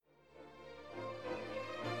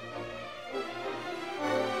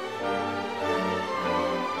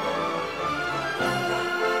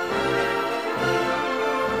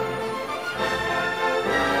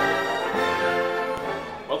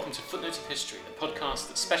the podcast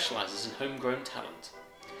that specialises in homegrown talent.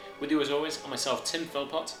 With you as always are myself, Tim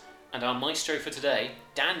Philpott, and our maestro for today,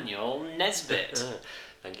 Daniel Nesbitt.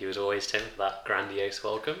 Thank you as always, Tim, for that grandiose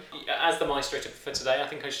welcome. As the maestro for today, I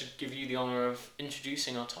think I should give you the honour of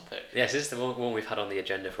introducing our topic. Yes, this is the one we've had on the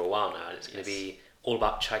agenda for a while now, and it's going to be all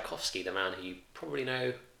about Tchaikovsky, the man who you probably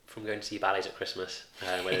know from going to see ballets at Christmas,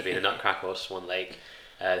 whether it be the Nutcracker or Swan Lake,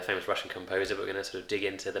 the famous Russian composer. But we're going to sort of dig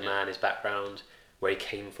into the man, his background, where he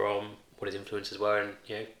came from, what his influences were, and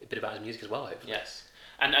a bit about his music as well, hopefully. Yes,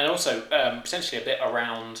 and also potentially a bit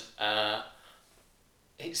around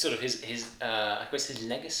sort of his I guess his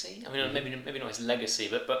legacy. I mean, maybe not his legacy,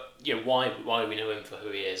 but why we know him for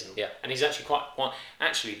who he is, and he's actually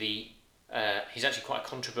he's actually quite a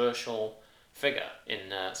controversial figure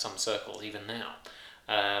in some circles even now.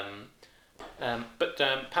 But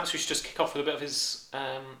perhaps we should just kick off with a bit of his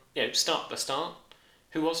start.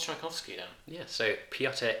 Who was Tchaikovsky then? Yeah, so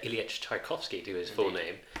Pyotr Ilyich Tchaikovsky, to his full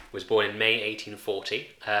name, was born in May 1840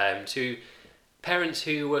 to parents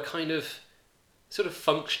who were kind of sort of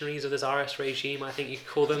functionaries of the Tsarist regime, I think you could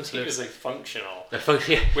call them. He was functional.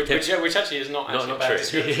 Yeah. Which actually is not a bad true.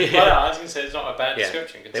 description. Well, I was going to say it's not a bad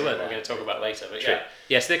description, they were we're going to talk about later. But true.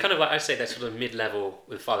 Yeah, so they're kind of like, I'd say they're sort of mid-level,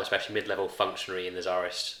 with father especially, mid-level functionary in the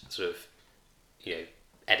Tsarist sort of,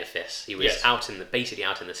 edifice. He was basically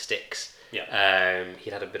out in the sticks. Yeah.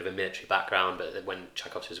 He'd had a bit of a military background, but when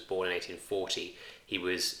Tchaikovsky was born in 1840, he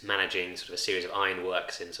was managing sort of a series of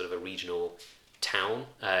ironworks in sort of a regional town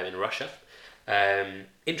in Russia.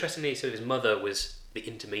 Interestingly, sort of his mother was the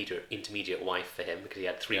intermediate wife for him, because he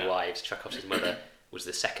had three wives. Tchaikovsky's mother was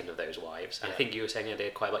the second of those wives. And I think you were saying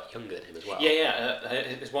they're quite a lot younger than him as well.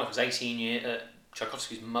 His wife was 18 years...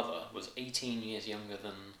 Tchaikovsky's mother was 18 years younger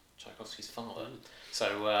than Tchaikovsky's father.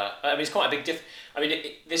 So, it's quite a big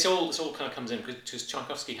difference. This all kind of comes in because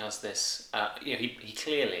Tchaikovsky has this... he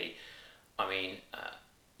clearly...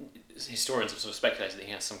 historians have sort of speculated that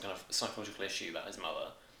he has some kind of psychological issue about his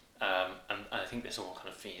mother. And I think this all kind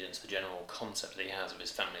of feeds into the general concept that he has of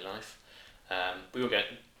his family life. We were going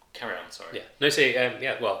to carry on, sorry. Yeah. No,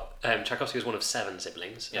 so, Tchaikovsky was one of 7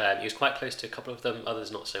 siblings. Yeah. He was quite close to a couple of them,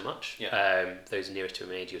 others not so much. Yeah. Those nearest to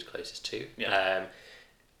him in age he was closest to,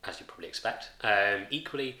 as you probably expect.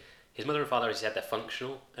 Equally, his mother and father, as he said, they're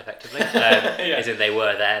functional, effectively. As in they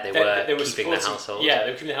were there, they were keeping the household. Yeah,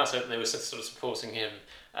 they were keeping the household and they were sort of supporting him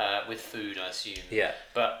with food, I assume. Yeah.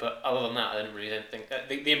 But other than that, I don't think...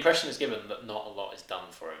 The impression is given that not a lot is done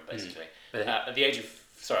for him, basically. At the age of...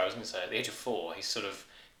 Sorry, I was going to say, at the age of 4, he's sort of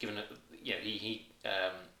given...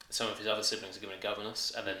 some of his other siblings are given a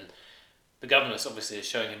governess, and then the governess obviously is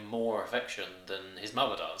showing him more affection than his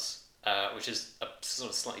mother does, which is a sort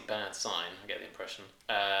of slightly bad sign, I get the impression.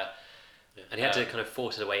 And he had to kind of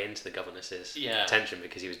force his way into the governess's attention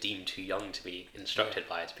because he was deemed too young to be instructed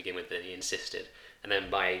by her to begin with, and he insisted. And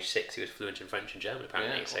then by age 6, he was fluent in French and German,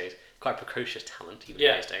 apparently. So he's quite a precocious talent, even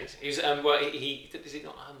in those days. He's does he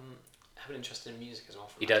not have an interest in music as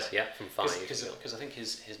well? He does, from 5. Because I think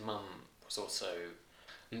his mum was also...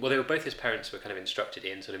 Well, both his parents were kind of instructed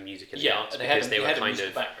in sort of music and the arts they because had they were a kind musical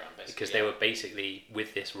of background, basically, because they were basically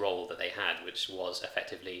with this role that they had, which was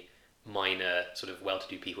effectively minor sort of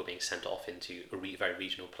well-to-do people being sent off into a very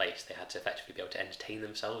regional place. They had to effectively be able to entertain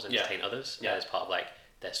themselves, entertain others as part of like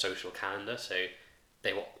their social calendar. So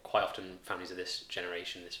they were quite often, families of this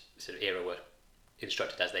generation, this sort of era, were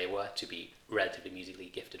instructed as they were to be relatively musically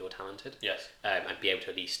gifted or talented, and be able to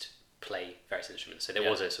at least play various instruments. So there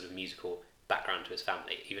was a sort of musical background to his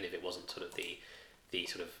family, even if it wasn't sort of the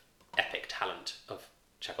sort of epic talent of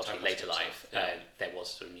Tchaikovsky's later life. There was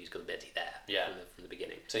sort of musical ability there from the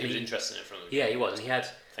beginning. So he was interested in it from the beginning. beginning. Yeah, he was,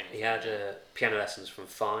 and he had piano lessons from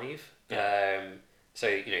 5. So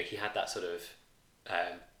he had that sort of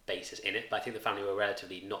basis in it. But I think the family were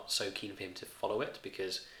relatively not so keen for him to follow it,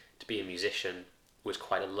 because to be a musician was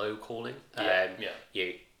quite a low calling.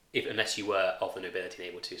 Unless you were of the nobility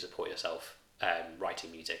and able to support yourself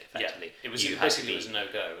writing music effectively. It was basically a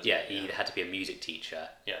no-go. He had to be a music teacher,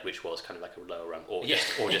 which was kind of like a lower rung, or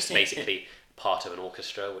just basically part of an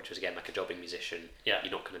orchestra, which was again like a jobbing musician.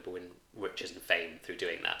 You're not going to win riches and fame through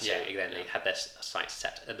doing that. So then they had their sights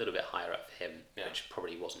set a little bit higher up for him, which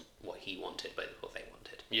probably wasn't what he wanted, but what they wanted.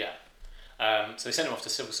 So they sent him off to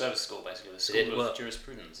civil service school, basically, the school of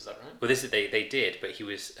jurisprudence. Is that right? Well, they did, but he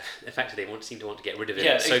was effectively they seemed to want to get rid of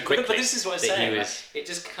him so quickly. But this is what I'm saying. It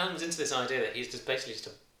just comes into this idea that he's just basically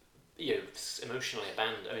emotionally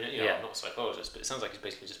abandoned. I mean, I'm not a psychologist, but it sounds like he's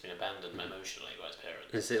basically just been abandoned emotionally by his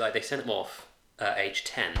parents. And so, like, they sent him off at age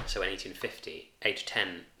 10, so in 1850, age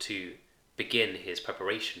 10, to begin his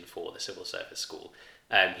preparation for the civil service school.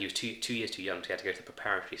 He was two years too young, so he had to go to the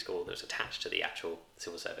preparatory school that was attached to the actual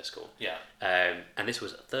civil service school. Yeah. And this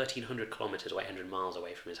was 1,300 kilometres away, 100 miles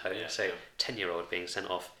away from his home. Yeah, so 10-year-old being sent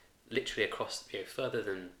off literally across, further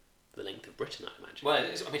than the length of Britain, I imagine. Well,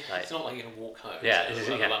 it's not like you're going to walk home. Yeah, it's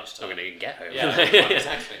I'm lunchtime. not going to get home. Yeah, right,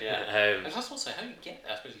 exactly. Yeah. And that's also how you get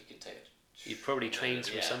there. I suppose you could take it. You'd probably train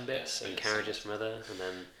through some bits and carriages from other, and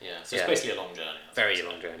then so it's basically a long journey. Very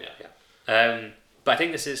long journey. Yeah. But I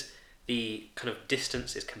think this is the kind of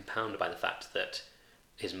distance is compounded by the fact that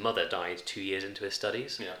his mother died 2 years into his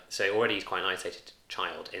studies. Yeah. So already he's quite an isolated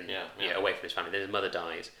child away from his family. Then his mother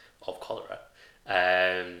dies of cholera,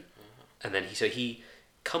 and then he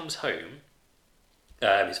comes home.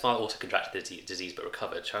 His father also contracted the disease but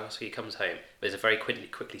recovered. Tchaikovsky comes home, but is very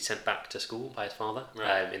quickly sent back to school by his father.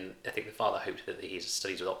 Right. I think the father hoped that his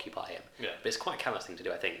studies would occupy him. Yeah. But it's quite a callous thing to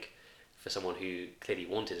do, I think, for someone who clearly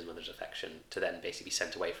wanted his mother's affection to then basically be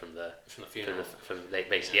sent away from the funeral, from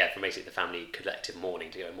basically the family collective mourning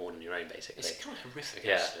to go and mourn on your own, basically. It's kind of horrific,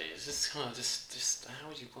 actually. It's just kind of just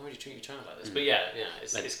why would you treat your child like this?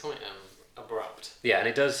 But it's quite abrupt. Yeah, and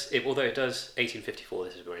although it does 1854.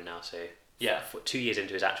 This is where we're in now, so. Yeah, 2 years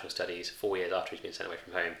into his actual studies, 4 years after he's been sent away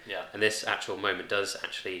from home. Yeah. And this actual moment does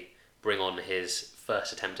actually bring on his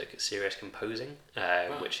first attempt at serious composing,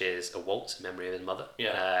 which is a waltz in memory of his mother.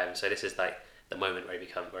 Yeah. So this is like the moment where he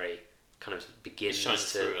begins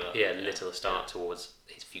to little start towards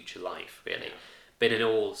his future life, really. Yeah. But in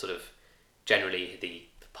all, sort of, generally the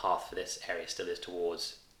path for this area still is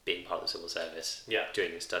towards being part of the civil service,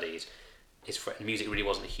 doing his studies. Music really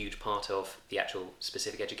wasn't a huge part of the actual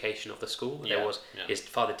specific education of the school. His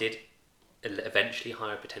father did eventually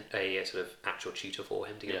hire a sort of actual tutor for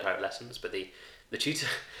him to give him private lessons, but the tutor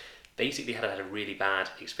basically had a really bad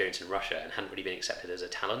experience in Russia and hadn't really been accepted as a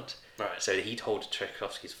talent. Right. So he told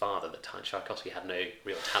Tchaikovsky's father that Tchaikovsky had no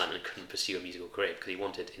real talent and couldn't pursue a musical career because he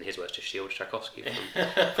wanted, in his words, to shield Tchaikovsky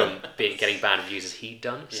from getting bad reviews as he'd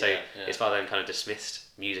done. So his father then kind of dismissed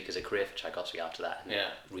music as a career for Tchaikovsky after that and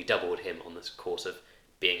redoubled him on this course of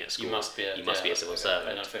being at school. You must be a civil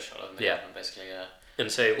servant. An official, basically, And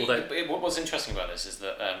so, although what's interesting about this is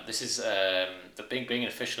that that being an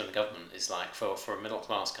official in the government is like for a middle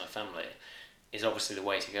class kind of family is obviously the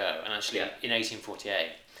way to go. And actually, in 1848,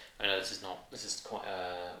 I know this is quite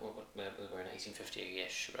we're in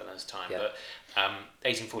 1850-ish around this time, but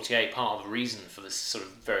 1848, part of the reason for this sort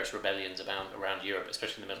of various rebellions around Europe,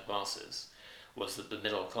 especially in the middle classes, was that the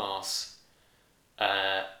middle class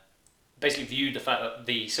basically viewed the fact that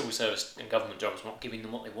the civil service and government jobs were not giving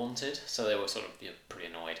them what they wanted, so they were sort of pretty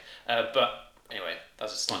annoyed. But anyway,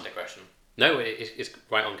 that's a slight digression. No, it's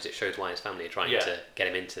right on because it shows why his family are trying to get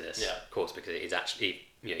him into this course, because it is actually,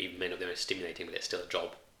 even may not be the most stimulating, but it's still a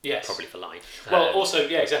job, probably for life. Well, also,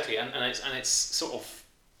 exactly, and it's sort of,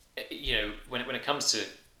 when it comes to,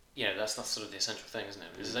 that's sort of the essential thing, isn't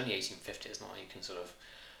it? Because it's only 1850, it's not like you can sort of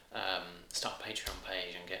start a Patreon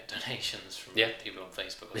page and get donations from people on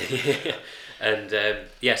Facebook. And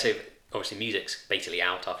so obviously music's basically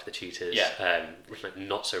out after the tutors.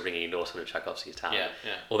 Not so ringing endorsement of Tchaikovsky's talent.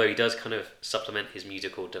 Although he does kind of supplement his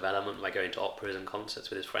musical development by going to operas and concerts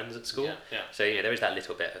with his friends at school. So there is that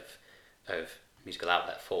little bit of musical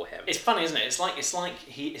outlet for him. It's funny, isn't it? It's like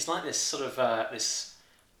this sort of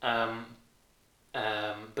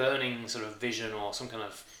burning sort of vision or some kind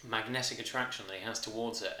of magnetic attraction that he has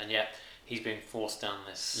towards it, and yet he's being forced down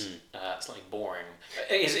this slightly boring.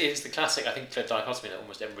 It's the classic, I think, dichotomy that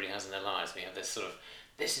almost everybody has in their lives. We have this sort of,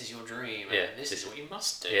 this is your dream, and this is what you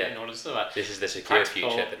must do in order to survive. This is the secure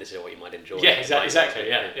future, but this is what you might enjoy. Yeah, exactly.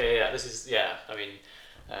 Yeah. This is I mean,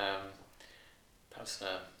 perhaps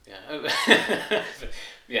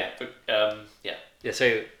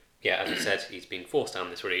So as I said, he's being forced down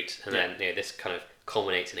this route, and then this kind of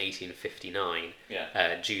culminates in 1859,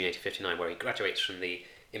 June 1859, where he graduates from the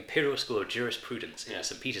Imperial School of Jurisprudence in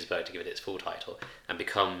St. Petersburg, to give it its full title, and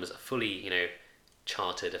becomes a fully,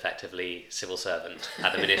 chartered, effectively, civil servant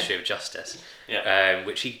at the Ministry of Justice,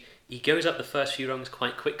 which he goes up the first few rungs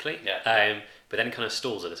quite quickly, but then kind of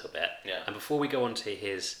stalls a little bit. And before we go on to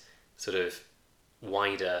his sort of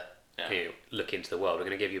wider look into the world, we're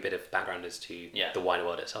going to give you a bit of background as to the wider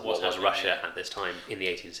world itself. What was Russia at this time in the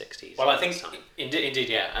 1860s? Well, I think indeed,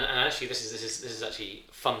 and actually this is actually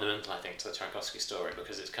fundamental, I think, to the Tchaikovsky story,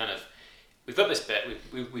 because it's kind of, we've got this bit,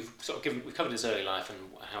 we've covered his early life and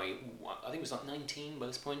how he, I think he was like 19 by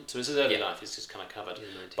this point, so his early life is just kind of covered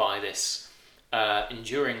by this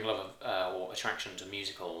enduring love of, or attraction to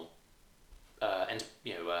musical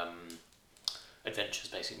adventures,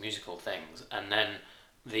 basic musical things, and then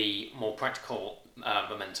the more practical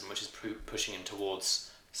momentum, which is pushing him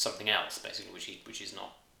towards something else, basically, which he's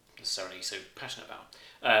not necessarily so passionate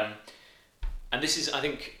about. And this is, I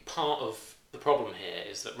think, part of the problem here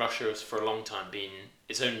is that Russia has for a long time been,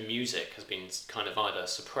 its own music has been kind of either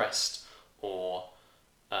suppressed or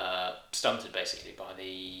stunted basically by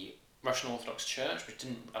the Russian Orthodox Church, which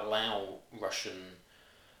didn't allow Russian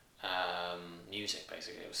music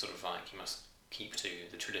basically. It was sort of like you must keep to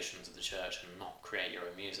the traditions of the church and not create your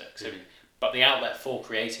own music. So, but the outlet for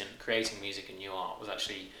creating music and new art was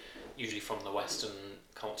actually usually from the Western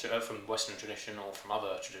culture, from Western tradition or from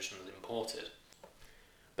other traditions imported.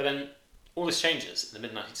 But then all this changes in the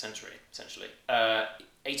mid-19th century, essentially.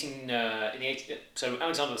 So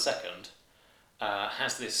Alexander II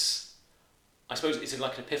has this, I suppose it's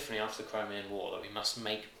like an epiphany after the Crimean War that we must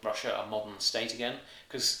make Russia a modern state again,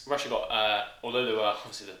 because Russia got, although there were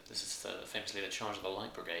obviously this is famously the Charge of the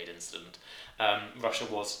Light Brigade incident, Russia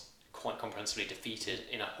was quite comprehensively defeated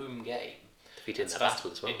in a home game. Defeated in a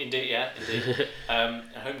battle as well. Indeed, yeah, indeed.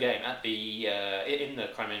 A home game at the in the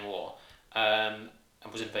Crimean War, and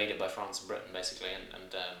was invaded by France and Britain basically,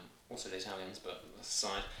 and also the Italians, but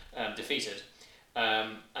aside, defeated,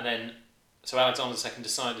 and then. So Alexander II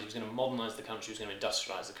decided he was going to modernise the country, he was going to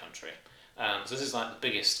industrialise the country. So this is like the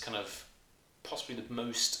biggest kind of, possibly the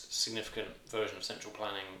most significant version of central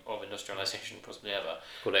planning of industrialisation possibly ever.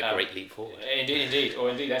 Called it a great leap forward.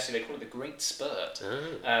 Indeed, actually they call it the Great Spurt.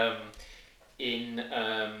 In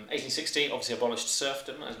 1860, obviously abolished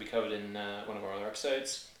serfdom, as we covered in one of our other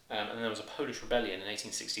episodes, and then there was a Polish rebellion in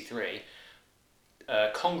 1863.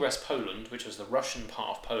 Congress Poland, which was the Russian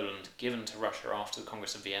part of Poland given to Russia after the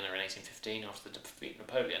Congress of Vienna in 1815, after the defeat of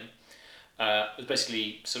Napoleon, was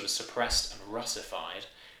basically sort of suppressed and Russified,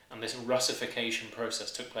 and this Russification process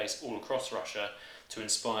took place all across Russia to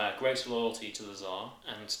inspire greater loyalty to the Tsar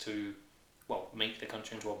and to, well, make the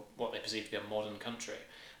country into what they perceived to be a modern country.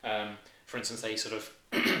 For instance, they sort of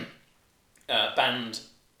banned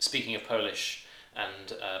speaking of Polish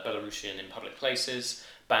and Belarusian in public places,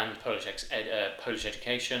 banned Polish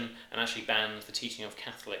education, and actually banned the teaching of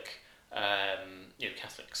Catholic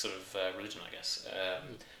sort of religion, I guess,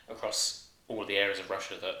 across all the areas of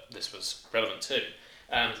Russia that this was relevant to.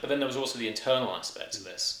 But then there was also the internal aspects of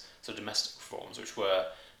this, so domestic reforms, which were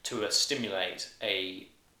to stimulate a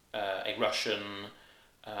Russian,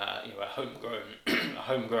 a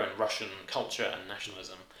homegrown Russian culture and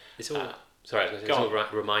nationalism. It's all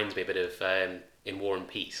it reminds me a bit of In War and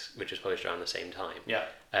Peace, which was published around the same time. Yeah.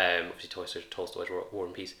 Obviously Tolstoy's War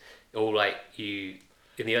and Peace. All like you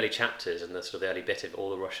in the early chapters and the sort of the early bit of all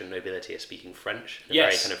the Russian nobility are speaking French, and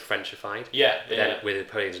very kind of Frenchified. Yeah. But then with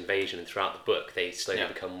Napoleon's invasion and throughout the book, they slowly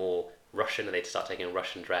become more Russian, and they start taking a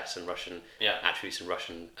Russian dress and Russian attributes and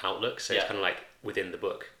Russian outlooks. So it's kind of like within the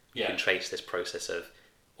book, you can trace this process of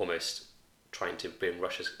almost trying to bring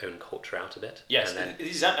Russia's own culture out a bit. Yes, and then, it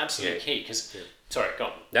is absolutely key, because... Sorry, go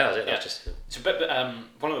on. No, that's it. That's just... So, but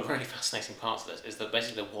one of the really fascinating parts of this is that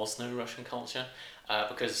basically there was no Russian culture,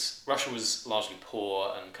 because Russia was largely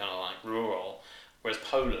poor and kind of like rural, whereas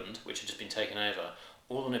Poland, which had just been taken over,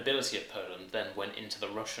 all the nobility of Poland then went into the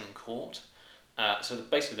Russian court. So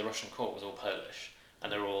basically the Russian court was all Polish,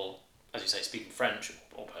 and they're all, as you say, speaking French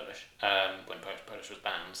or Polish, when Polish was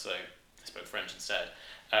banned, so they spoke French instead.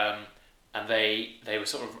 And they were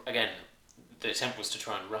sort of, again, the attempt was to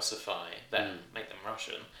try and Russify them, make them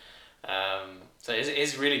Russian. So it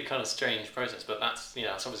is really kind of strange process, but that's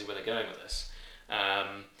obviously where they're going with this.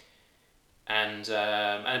 And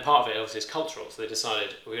part of it obviously is cultural. So they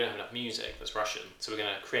decided we don't have enough music that's Russian, so we're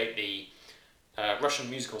going to create the Russian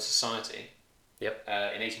Musical Society. Yep.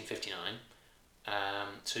 In 1859,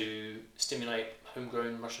 to stimulate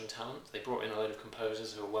homegrown Russian talent. They brought in a load of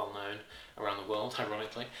composers who are well known around the world,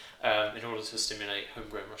 ironically, in order to stimulate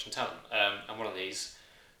homegrown Russian talent. And one of these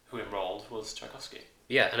who enrolled was Tchaikovsky.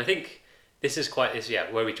 Yeah, and I think this is quite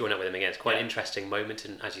where we join up with him again. It's quite an interesting moment,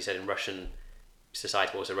 in, as you said, in Russian society,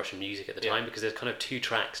 but also Russian music at the time, because there's kind of two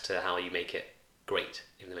tracks to how you make it great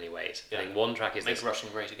in many ways. I think one track is Make Russian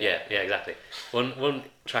great again. Yeah, exactly. One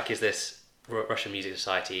track is this Russian Music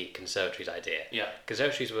Society conservatories idea. Yeah.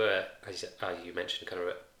 Conservatories were, as you mentioned, kind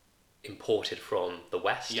of imported from the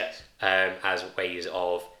West. Yes. As ways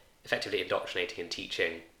of effectively indoctrinating and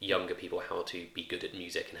teaching younger people how to be good at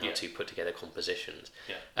music and how to put together compositions.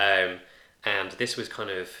 Yeah. And this was kind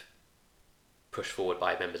of pushed forward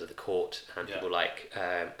by members of the court and people like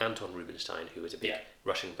Anton Rubinstein, who was a big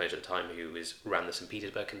Russian composer at the time, who ran the St.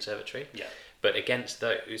 Petersburg Conservatory. Yeah. But against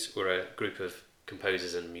those were a group of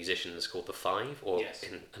composers and musicians called the Five, or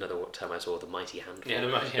in another term I saw, the Mighty Handful,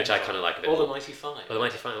 which I kind of like a bit more. Or the Mighty Five. Or the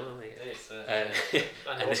Mighty Five.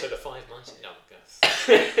 And also the Five Mighty. Oh,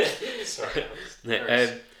 yes. Sorry.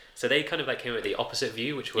 So they kind of like came with the opposite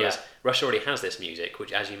view, which was Russia already has this music,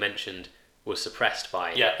 which, as you mentioned, was suppressed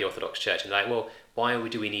by the Orthodox Church. And like, well, why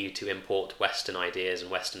do we need to import Western ideas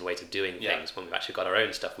and Western ways of doing things when we've actually got our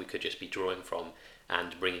own stuff we could just be drawing from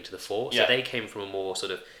and bringing to the fore? So they came from a more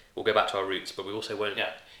sort of, we'll go back to our roots, but we also won't.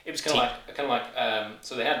 Yeah, it was kind of like.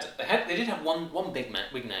 So they did have one big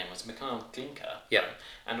name was Mikhail Glinka. Yeah,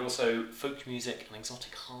 and also folk music and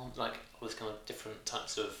exotic harm, like all this kind of different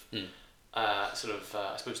types of I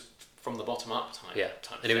suppose from the bottom up type. Yeah,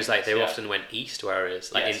 type and it was like they often went east,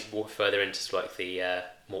 whereas like further into like the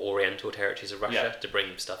more oriental territories of Russia to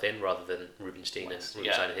bring stuff in, rather than Rubinstein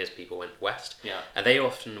and his people went west. Yeah, and they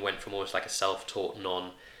often went from almost like a self-taught,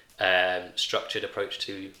 structured approach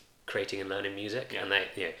to creating and learning music. And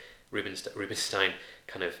they, Rubinstein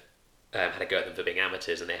kind of had a go at them for being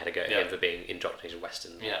amateurs, and they had a go at him for being indoctrinated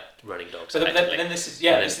Western running dogs. But then this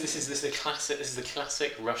is the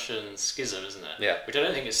classic Russian schism, isn't it? Yeah. Which I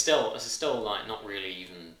don't think is still like not really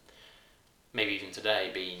even, maybe even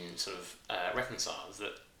today, being sort of reconciled. Is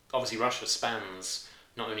that obviously Russia spans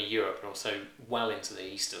not only Europe but also well into the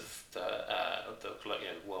east of the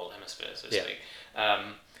world hemisphere, so to speak.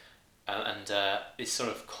 And this sort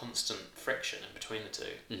of constant friction in between the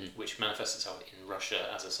two, which manifests itself in Russia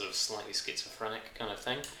as a sort of slightly schizophrenic kind of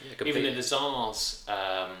thing. Even in the Tsar's,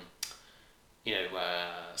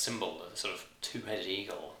 symbol, the sort of two-headed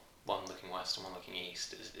eagle, one looking west and one looking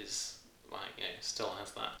east, is like, still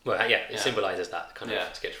has that. Well, it symbolises that kind of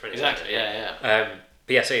schizophrenia. Exactly.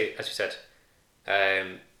 But yeah, so as you said,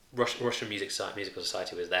 Russian musical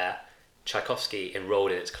society was there. Tchaikovsky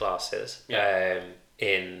enrolled in its classes.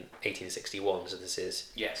 In 1861, so this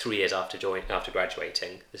is 3 years after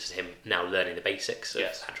graduating. This is him now learning the basics of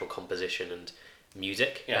actual composition and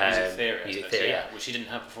music. Music theory, which he didn't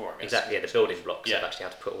have before. Exactly, the building blocks of actually how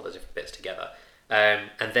to put all the different bits together.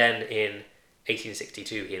 And then in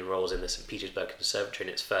 1862, he enrolls in the St. Petersburg Conservatory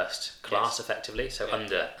in its first class, effectively,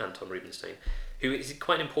 under Anton Rubinstein, who is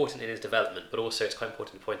quite important in his development, but also it's quite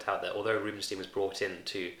important to point out that although Rubinstein was brought in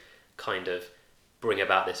to kind of bring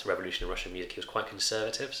about this revolution in Russian music, he was quite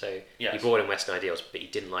conservative, so he brought in Western ideals, but he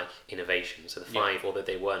didn't like innovation. So the five, although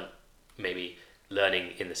they weren't maybe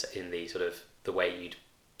learning in the sort of the way you'd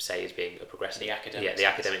say as being a progressive, the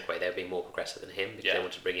academic way, they were being more progressive than him, because they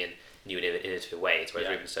wanted to bring in new and innovative ways, whereas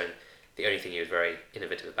Rubinstein, the only thing he was very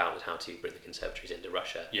innovative about was how to bring the conservatories into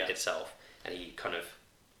Russia itself, and he kind of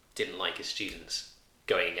didn't like his students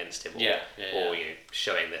going against him, or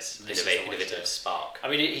showing this innovative spark. I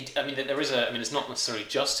mean, there is a. I mean, it's not necessarily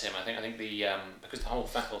just him. I think the because the whole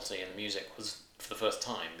faculty in music was for the first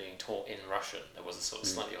time being taught in Russian. There was a sort of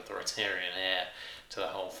slightly authoritarian air to the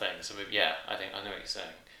whole thing. So I think I know what you're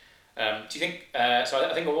saying. Do you think? So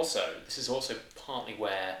I think also this is also partly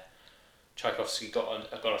where Tchaikovsky got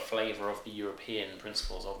a flavour of the European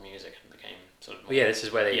principles of music and became sort of. This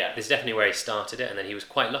is where this is definitely where he started it, and then he was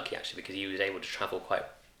quite lucky actually, because he was able to travel quite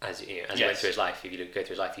as he went through his life. If you go through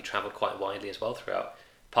his life, he travelled quite widely as well throughout.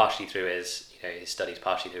 Partially through his his studies,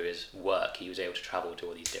 partially through his work, he was able to travel to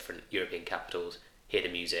all these different European capitals, hear the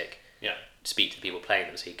music, speak to the people playing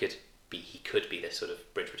them. So he could be this sort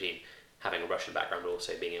of bridge between having a Russian background, but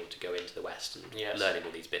also being able to go into the West and learning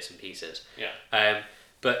all these bits and pieces.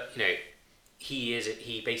 But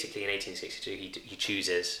he basically in 1862 he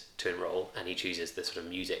chooses to enroll, and he chooses the sort of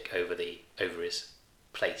music over his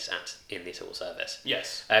place in the civil service.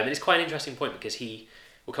 And it's quite an interesting point, because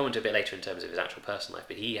we'll come on to a bit later in terms of his actual personal life,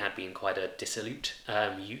 but he had been quite a dissolute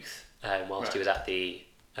youth whilst he was at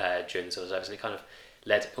during the civil service, and he kind of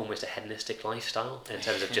led almost a hedonistic lifestyle in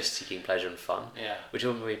terms of just seeking pleasure and fun, which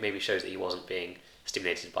maybe shows that he wasn't being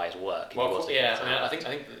stimulated by his work. I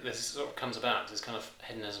think this sort of comes about. This kind of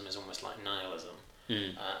hedonism is almost like nihilism,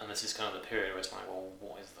 and this is kind of the period where it's like, well,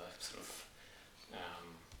 what is the sort of,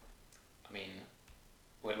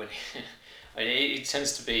 it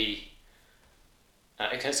tends to be,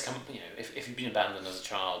 it tends to come, if you've been abandoned as a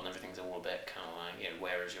child and everything's all a bit kind of like,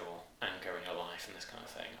 where is your anchor in your life and this kind of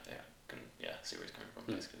thing. See where he's coming from,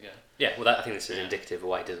 basically. I think this is indicative of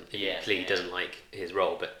why he clearly doesn't like his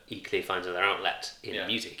role, but he clearly finds another outlet in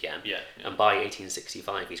music again. And by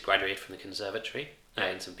 1865, he's graduated from the conservatory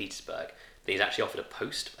in St. Petersburg. But he's actually offered a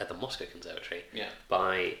post at the Moscow Conservatory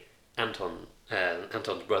by Anton's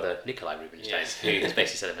brother Nikolai Rubinstein, who has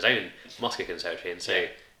basically set up his own Moscow Conservatory, and so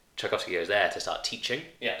Tchaikovsky goes there to start teaching.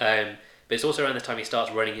 But it's also around the time he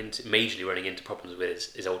starts majorly running into problems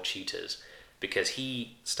with his old tutors, because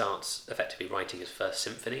he starts effectively writing his first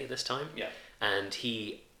symphony at this time, and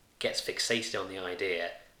he gets fixated on the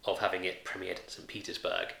idea of having it premiered in St.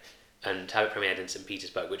 Petersburg, and to have it premiered in St.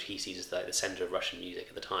 Petersburg, which he sees as the centre of Russian music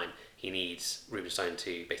at the time, he needs Rubinstein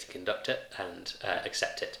to basically conduct it and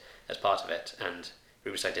accept it as part of it. And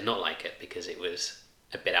Rubinstein did not like it because it was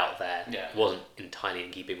a bit out there. Yeah. It wasn't entirely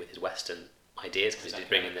in keeping with his Western ideas, because it did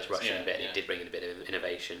bring in this Russian bit, it did bring in a bit of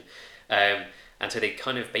innovation. And so they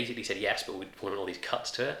kind of basically said yes, but we want all these cuts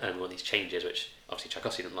to it and we want these changes, which obviously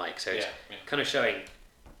Tchaikovsky didn't like. So it's kind of showing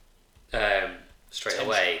straight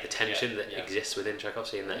away the tension that exists within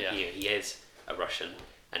Tchaikovsky, and that he is a Russian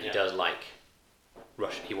and he does like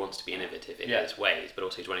Russian. He wants to be innovative in his ways, but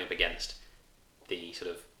also he's running up against the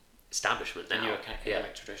sort of establishment now. The new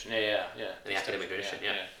academic tradition. The academic tradition.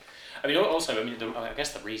 I mean, also, I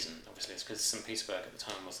guess the reason, obviously, is because St. Petersburg at the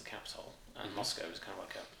time was the capital, and Moscow was kind of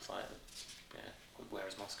like where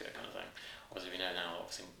is Moscow kind of thing. Obviously, we know now,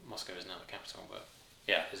 obviously, Moscow is now the capital, but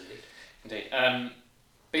indeed.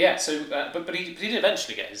 But he did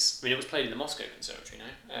eventually get his. I mean, it was played in the Moscow Conservatory, no?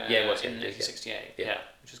 It was in 1968.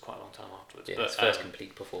 Which was quite a long time afterwards. Yeah, his first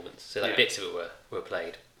complete performance. So bits of it were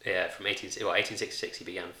played. Yeah, from 1866 he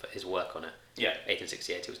began his work on it.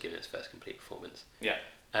 1868 he was given his first complete performance.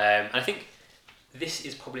 And I think this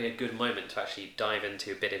is probably a good moment to actually dive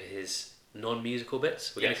into a bit of his non-musical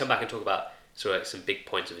bits. We're going to come back and talk about sort of like some big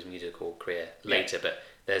points of his musical career later, but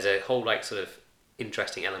there's a whole like sort of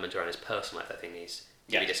interesting element around his personal life I think needs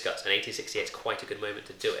to be discussed. And 1868 is quite a good moment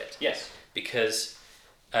to do it. Because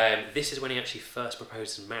this is when he actually first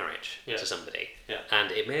proposes marriage to somebody,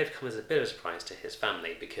 and it may have come as a bit of a surprise to his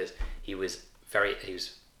family because he was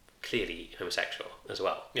clearly homosexual as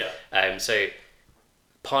well. So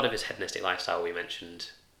part of his hedonistic lifestyle we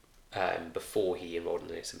mentioned before he enrolled in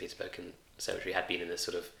the St. Petersburg Conservatory had been in this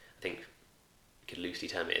sort of, I think you could loosely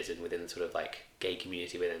term it as within the sort of like gay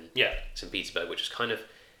community within St. Petersburg, which was kind of,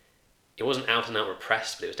 it wasn't out and out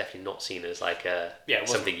repressed, but it was definitely not seen as like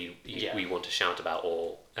something we want to shout about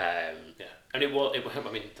or and it was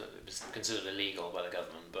considered illegal by the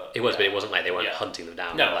government, but it was, but it wasn't like they weren't hunting them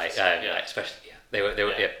down. Especially they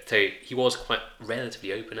were So he was quite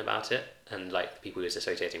relatively open about it, and like the people he was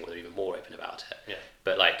associating with were even more open about it.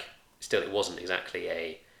 But like still, it wasn't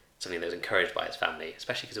exactly something that was encouraged by his family,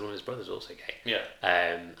 especially because one of his brothers was also gay.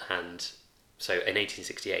 And so in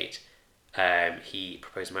 1868. He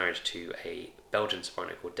proposed marriage to a Belgian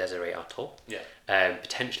soprano called Desiree Artaud,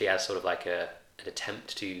 potentially as sort of like an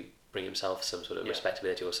attempt to bring himself some sort of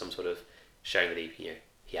respectability or some sort of showing that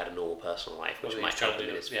he had a normal personal life, which might help him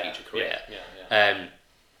in his future career.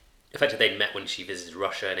 Effectively, they'd met when she visited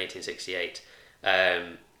Russia in 1868.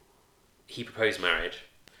 He proposed marriage.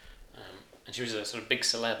 And she was a sort of big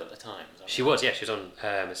celeb at the time. She was on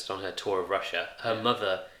her tour of Russia. Her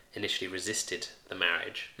mother initially resisted the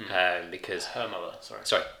marriage because her mother.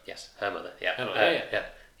 Her mother. Her mother.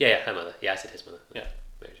 Her mother. I said his mother.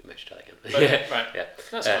 Maybe we should try that again. Okay, right.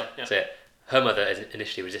 That's fine. So her mother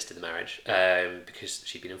initially resisted the marriage because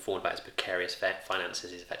she'd been informed about his precarious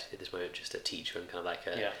finances. He's effectively at this moment just a teacher and kind of like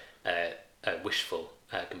a wishful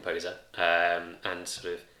composer, and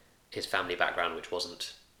sort of his family background, which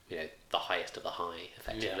wasn't the highest of the high.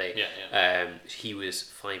 Effectively, he was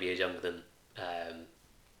 5 years younger than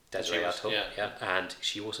Desiree Artaud, and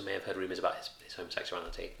she also may have heard rumours about his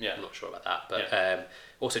homosexuality. I'm not sure about that, but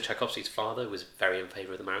also Tchaikovsky's father was very in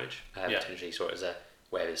favour of the marriage. Potentially saw it as a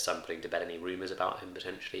way of his son putting to bed any rumours about him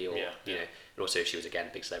potentially, or and also she was again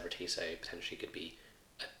a big celebrity, so potentially could be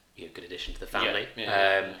a good addition to the family.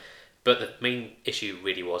 But the main issue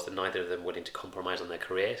really was that neither of them were willing to compromise on their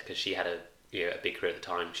careers, because she had a big career at the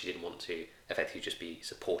time. She didn't want to effectively just be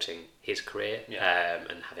supporting his career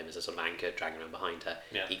and have him as a sort of anchor dragging around behind her.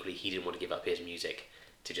 Equally, he didn't want to give up his music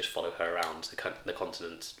to just follow her around the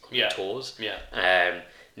continent on tours.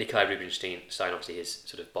 Nikolai Rubinstein, obviously his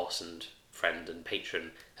sort of boss and friend and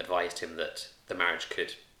patron, advised him that the marriage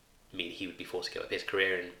could mean he would be forced to give up his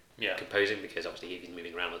career in composing, because obviously if he's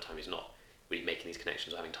moving around all the time, he's not really making these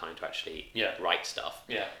connections or having time to actually write stuff.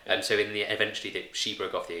 And so eventually she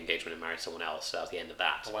broke off the engagement and married someone else, so that was the end of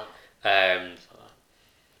that. Oh, wow.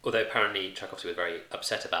 Although apparently Tchaikovsky was very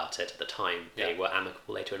upset about it at the time, they were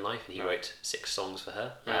amicable later in life, and he wrote 6 songs for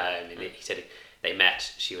her. He said they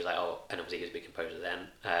met, she was like, and obviously he was a big composer then.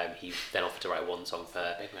 He then offered to write 1 song for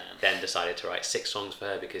her, then decided to write 6 songs for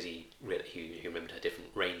her because he remembered her different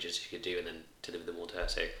ranges she could do, and then delivered them all to her.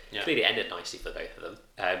 So clearly it ended nicely for both of them.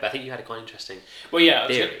 But I think you had a quite interesting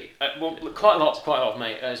theory. Quite a lot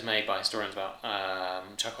is made by historians about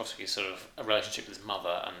Tchaikovsky's sort of a relationship with his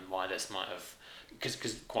mother, and why this might have, because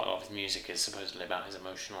quite a lot of his music is supposedly about his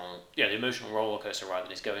the emotional roller coaster ride that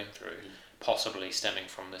he's going through, possibly stemming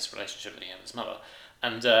from this relationship that he had with his mother.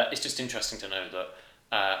 And it's just interesting to know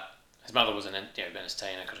that his mother was an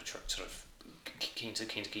entertainer, sort of keen to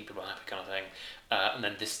keep people happy kind of thing. And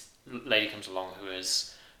then this lady comes along who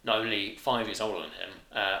is not only 5 years older than him,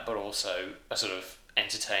 but also a sort of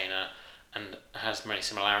entertainer and has many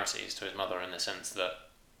similarities to his mother in the sense that,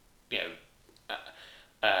 you know,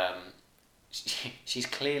 she's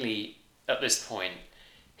clearly at this point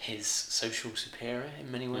his social superior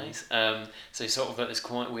in many ways. So he's sort of got this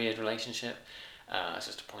quite weird relationship. It's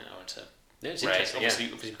just a point I want to it's raise. interesting.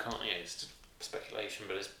 Obviously, we can't. You know, it's just speculation,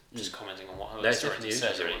 but it's just commenting on what her No, story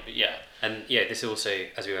says. Really. But yeah, and this also,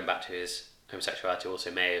 as we went back to his homosexuality, also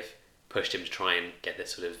may have pushed him to try and get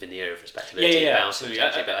this sort of veneer of respectability about absolutely.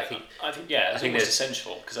 him. But I think it's almost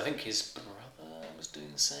essential because I think his brother was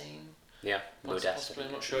doing the same. Yeah, Modest. Possibly,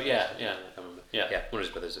 I'm not sure. Yeah. I can't remember. Yeah, one of his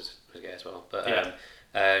brothers was gay as well. But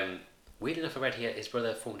weird enough, I read here his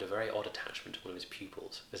brother formed a very odd attachment to one of his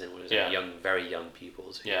pupils, as in one of his very young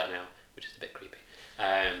pupils who is now, which is a bit creepy.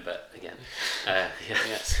 But again,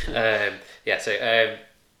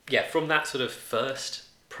 from that sort of first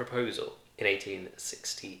proposal in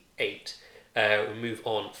 1868, we move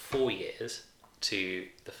on 4 years to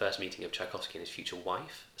the first meeting of Tchaikovsky and his future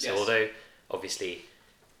wife. So although obviously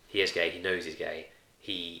he is gay, he knows he's gay,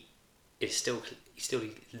 he's still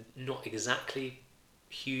not exactly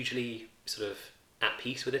hugely sort of at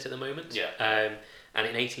peace with it at the moment. And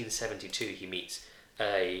in 1872 he meets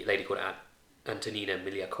a lady called Antonina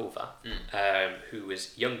Miliakova, who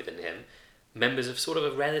was younger than him, members of sort of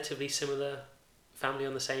a relatively similar family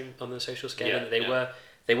on the social scale.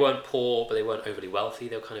 They weren't poor, but they weren't overly wealthy.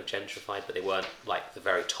 They were kind of gentrified, but they weren't like the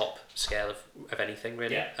very top scale of anything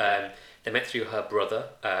really. They met through her brother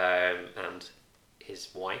and his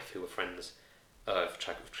wife, who were friends of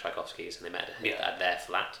Tchaikovsky's, and they met at their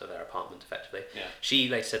flat, or their apartment, effectively. She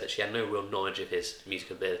later said that she had no real knowledge of his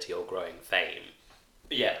musical ability or growing fame.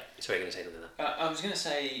 Yeah. Sorry, you're going to say something there? I was going to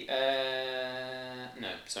say... no,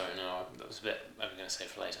 that was a bit... I was going to say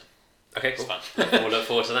for later. Okay, cool. It's fun. We'll look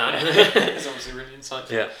forward to that. It's obviously really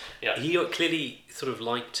insightful. Yeah. He clearly sort of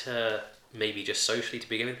liked her, maybe just socially to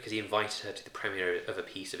begin with, because he invited her to the premiere of a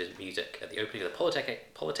piece of his music at the opening of the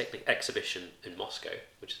Polytechnic exhibition in Moscow,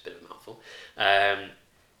 which is a bit of a mouthful.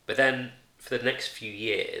 But then, for the next few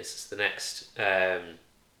years, the next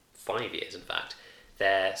 5 years in fact,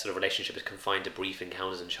 their sort of relationship is confined to brief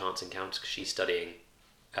encounters and chance encounters, because she's studying,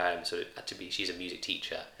 she's a music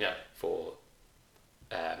teacher for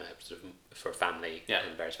for a family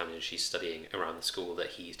and various families, and she's studying around the school that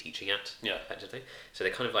he's teaching at, effectively. So they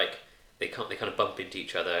kind of bump into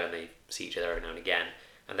each other, and they see each other every now and again.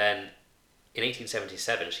 And then in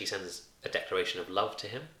 1877, she sends a declaration of love to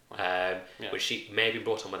him, which she may have been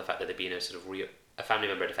brought on by the fact that there'd been a family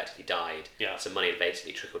member had effectively died. Some money had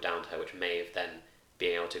basically trickled down to her, which may have then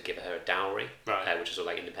been able to give her a dowry, which is sort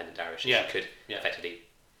of like independent dowry. So she could effectively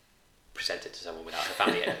present it to someone without her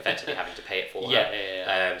family effectively having to pay it for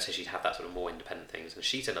her. So she'd have that sort of more independent things. And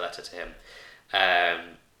she sent a letter to him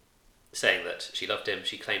saying that she loved him.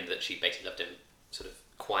 She claimed that she basically loved him sort of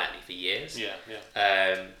quietly for years.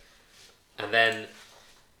 And then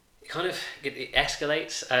it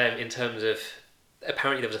escalates in terms of,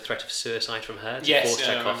 apparently there was a threat of suicide from her to force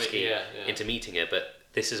Tchaikovsky into meeting her. But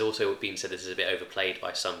this has also been said this is a bit overplayed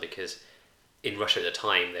by some, because in Russia at the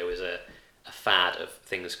time there was a fad of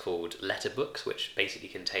things called letter books, which basically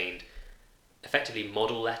contained effectively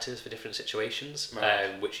model letters for different situations,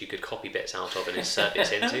 which you could copy bits out of and insert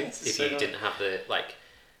bits into if you didn't have the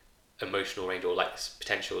emotional range or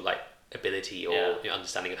potential ability or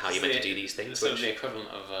understanding of how you're meant to do these things. Sort of the equivalent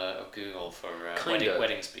of Google for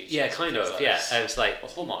wedding speeches. Yeah, kind of. And it's like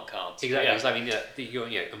Hallmark cards. Exactly. Your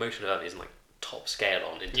emotional learning isn't top scale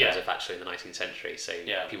on in terms of actually in the 19th century. So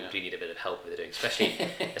people do need a bit of help with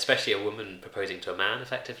it, especially a woman proposing to a man,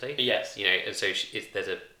 effectively. Yes. And so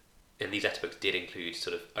and these letter books did include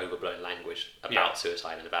sort of overblown language about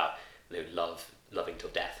suicide and about loving till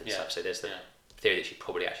death and stuff. So there's the theory that she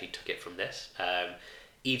probably actually took it from this.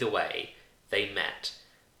 Either way, they met.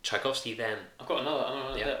 Tchaikovsky then... I've got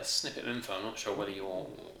another bit of snippet of info. I'm not sure whether you're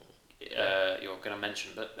going to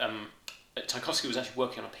mention, but Tchaikovsky was actually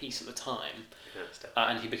working on a piece at the time,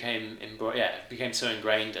 and he became so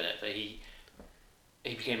ingrained in it that he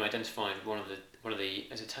became identified with one of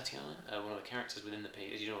the is it Tatiana, one of the characters within the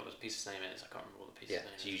piece. Do you know what the piece's name is? I can't remember what the piece's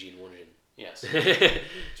name is. Eugene Onegin. Yes. Do you want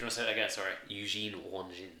to say that again? Sorry. Eugene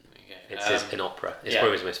Onegin. Okay. It's an opera. It's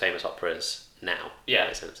probably his most famous operas now. Yeah.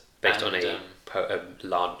 In a sense. Based on a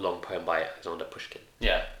long poem by Alexander Pushkin.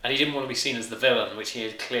 Yeah, and he didn't want to be seen as the villain, which he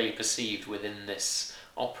had clearly perceived within this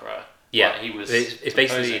opera. Yeah, he was. It's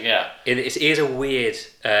basically it is a weird.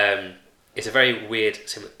 It's a very weird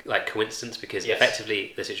coincidence, because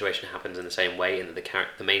effectively the situation happens in the same way, and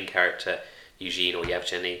the main character Eugene or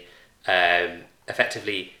Yevgeny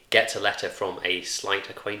effectively gets a letter from a slight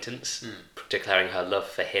acquaintance declaring her love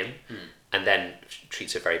for him, and then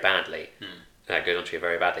treats her very badly. Goes on to treat her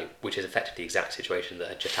very badly, which is effectively the exact situation that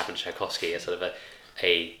had just happened to Tchaikovsky. A sort of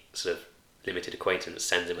a sort of limited acquaintance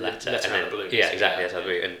sends him a letter, and then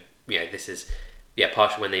and this is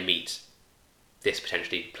partially when they meet. This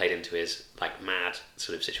potentially played into his like mad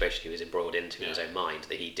sort of situation he was embroiled into in his own mind,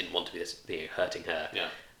 that he didn't want to be this, hurting her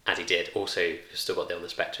as he did. Also, still got there on the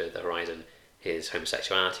spectre of the horizon his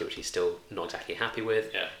homosexuality, which he's still not exactly happy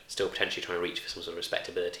with. Still potentially trying to reach for some sort of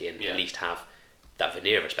respectability and at least have that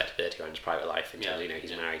veneer of respectability around his private life in terms of,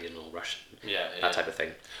 he's married, he's all Russian, that type of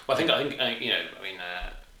thing. Well, I think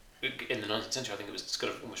in the 19th century, I think it was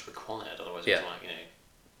kind of almost required. Otherwise, it was like,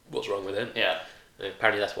 what's wrong with him? Yeah.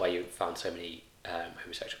 Apparently, that's why you found so many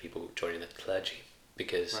homosexual people joining the clergy,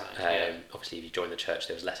 because obviously, if you join the church,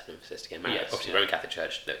 there was less of an emphasis to get married. Obviously, the Roman Catholic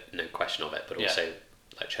Church, no question of it, but also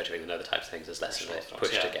like Church of England and other types of things, there's less of a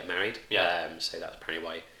push to get married. So that's apparently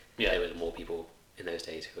why there were more people in those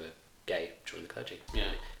days who were gay joining the clergy.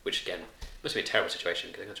 Which again must be a terrible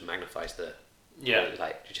situation, because it magnifies the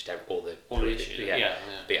all the issues.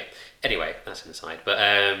 But anyway, that's an aside. But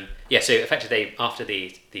so effectively, after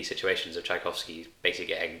the situations of Tchaikovsky basically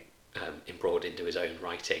getting embroiled into his own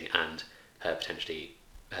writing and her potentially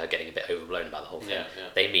getting a bit overblown about the whole thing,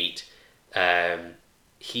 they meet.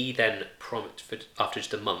 He then after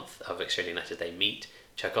just a month of exchanging letters, they meet.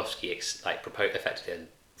 Tchaikovsky effectively and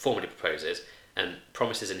formally proposes and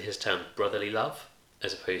promises in his term brotherly love,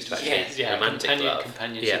 as opposed to actually romantic love.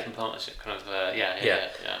 Companionship and partnership, kind of,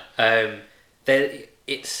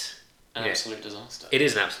 it's an absolute disaster. It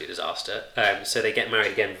is an absolute disaster. So they get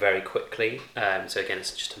married again very quickly. So again,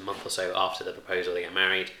 it's just a month or so after the proposal they get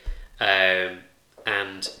married.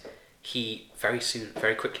 And he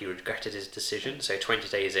very quickly regretted his decision. So 20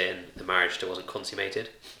 days in, the marriage still wasn't consummated.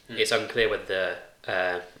 It's unclear whether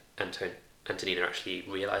Antonina actually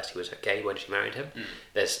realised he was gay when she married him.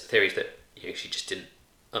 There's theories that she just didn't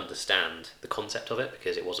understand the concept of it,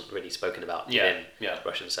 because it wasn't really spoken about within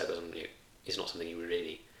Russian circles, and it's not something you would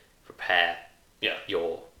really prepare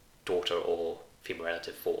your daughter or female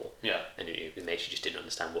relative for. And maybe she just didn't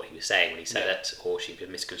understand what he was saying when he said it, or she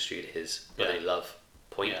misconstrued his brotherly love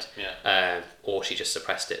point, or she just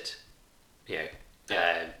suppressed it,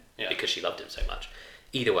 because she loved him so much.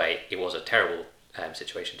 Either way, it was a terrible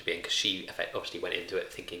situation to be in, because she obviously went into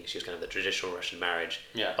it thinking she was kind of the traditional Russian marriage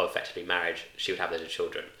of effectively marriage. She would have those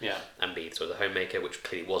children and be sort of the homemaker, which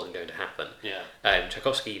clearly wasn't going to happen.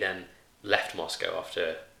 Tchaikovsky then left Moscow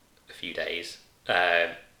after a few days,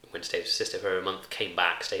 went to stay with his sister for a month, came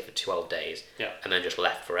back, stayed for 12 days, and then just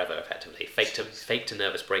left forever effectively. Faked a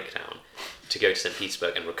nervous breakdown to go to St.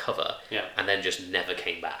 Petersburg and recover, and then just never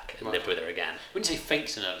came back and lived with her again. Wouldn't say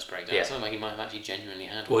faked a nervous breakdown, it sounded like he might have actually genuinely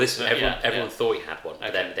had one. Well, everyone thought he had one,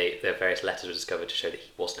 but then the various letters were discovered to show that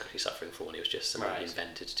he wasn't actually suffering from one, it was just something he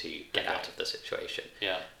invented to get out of the situation.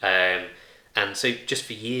 And so just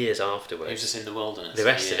for years afterwards... He was just in the wilderness. The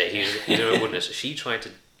rest of it, he was in the wilderness. She tried to,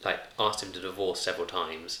 asked him to divorce several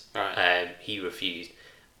times. He refused.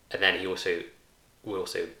 And then he also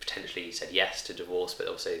potentially said yes to divorce, but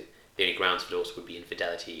also the only grounds for divorce would be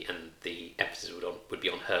infidelity, and the emphasis would be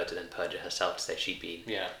on her to then perjure herself to say she'd been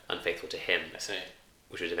unfaithful to him. I see.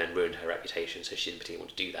 Which would have then ruined her reputation, so she didn't particularly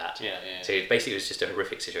want to do that. So basically it was just a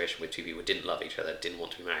horrific situation where two people who didn't love each other, didn't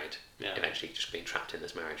want to be married, eventually just being trapped in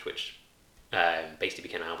this marriage, which basically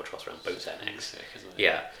became an albatross around both their necks.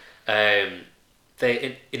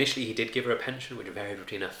 Initially he did give her a pension, which varied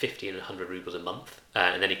between 50 and 100 rubles a month,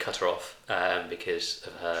 and then he cut her off because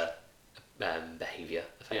of her behaviour,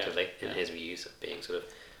 effectively, in his views of being sort of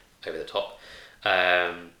over the top.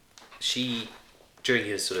 She, during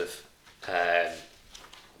his sort of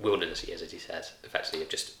wilderness years, as he says, effectively of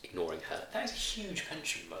just ignoring her. That is a huge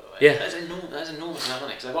pension, by the way. That's enormous amount of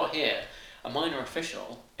money, because I've got here a minor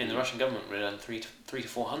official in the Russian government would earn 300 to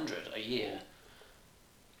 400 a year.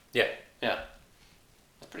 Yeah.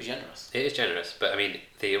 That's pretty generous. It is generous, but I mean,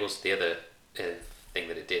 the other thing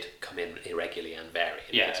that it did come in irregularly and vary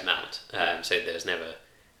in its amount. So there's never...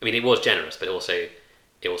 I mean, it was generous, but it also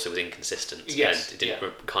was inconsistent, and it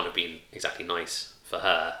didn't kind of been exactly nice for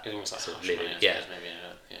her. It was like sort of living.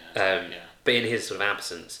 But in his sort of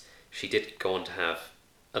absence, she did go on to have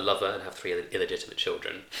a lover and have 3 illegitimate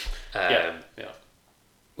children.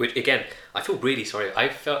 Which again, I feel really sorry. I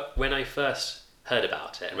felt when I first heard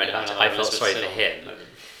about it and read about it, I felt sorry for him.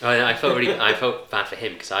 I felt bad for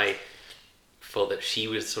him, because I thought that she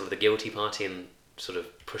was sort of the guilty party in sort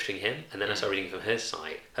of pushing him, and then I started reading from her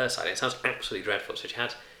side. It sounds absolutely dreadful. So she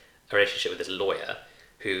had a relationship with this lawyer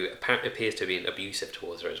who apparently appears to have been abusive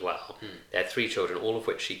towards her as well. They had 3 children, all of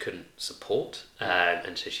which she couldn't support,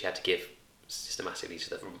 and so she had to give systematically to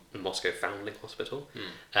the Moscow Foundling Hospital.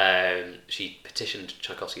 She petitioned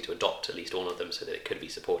Tchaikovsky to adopt at least one of them so that it could be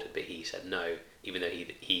supported, but he said no, even though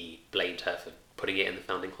he blamed her for putting it in the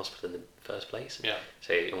Foundling Hospital in the first place.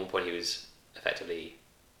 So at one point he was effectively,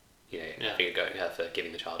 going her for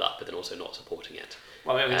giving the child up, but then also not supporting it.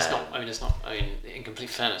 Well, it's not. In complete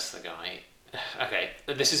fairness to the guy, okay,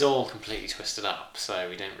 this is all completely twisted up, so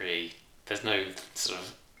we don't really. There's no sort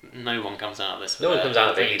of. No one comes out of this. No one comes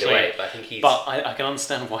out of it either way, but I think he's. But I can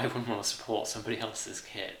understand why you wouldn't want to support somebody else's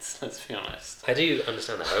kids. Let's be honest. I do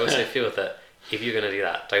understand that. I also feel that if you're going to do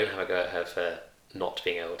that, don't have a go at her for not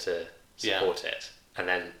being able to support it, and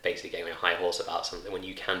then basically getting a high horse about something when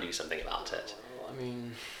you can do something about it. I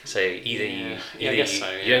mean, so you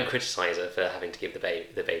don't criticise her for having to give the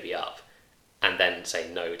baby up, and then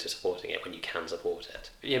say no to supporting it when you can support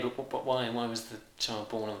it. Yeah, but why? Why was the child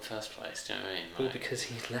born in the first place? Do you know what I mean? Well, because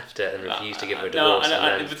he left it and refused to give her a divorce.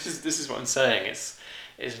 But this is what I'm saying. It's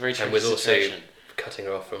a very tricky situation. Also cutting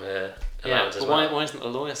her off from her allowance as well. Why isn't the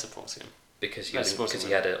lawyer supporting him? Because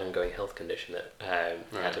he had an ongoing health condition that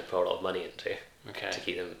he had to pour a lot of money into to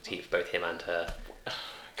keep both him and her.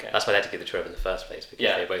 Okay. That's why they had to give the two of them in the first place,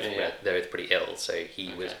 because they were both pretty ill. So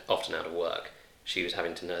he was often out of work. She was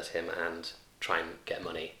having to nurse him and try and get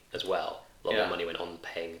money as well. A lot of the money went on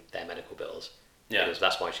paying their medical bills. Because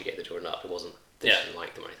that's why she gave the children up. It wasn't that she didn't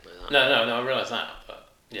like them or anything like that. No, I realise that. But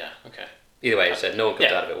okay. Either way, so no one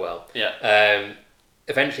comes out of it well.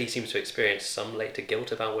 Eventually, he seems to experience some later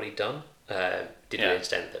guilt about what he'd done. To the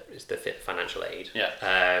extent that it's the financial aid.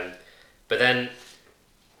 But then,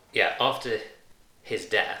 after his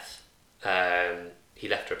death, he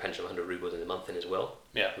left her a pension of 100 rubles in a month in his will,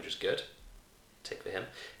 which was good. Tick for him.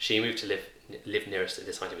 She moved to live nearest to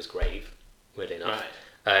the site of his grave, weirdly enough.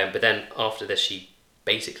 Right. But then after this, she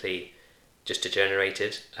basically just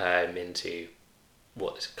degenerated into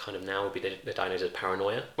what is kind of now would be the diagnosis of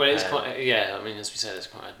paranoia. Well, it's quite, I mean, as we said, it's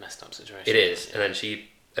quite a messed up situation. It is, and then she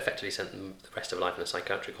effectively spent the rest of her life in a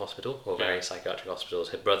psychiatric hospital, or various psychiatric hospitals.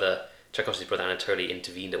 Her brother, Tchaikovsky's brother Anatoly,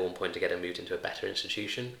 intervened at one point to get her moved into a better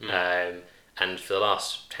institution. And for the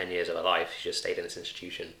last 10 years of her life, she just stayed in this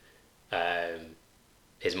institution.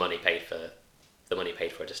 The money paid for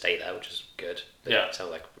her to stay there, which is good. But it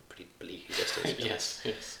sounds like a pretty bleak existence. Yes.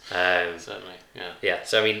 Certainly.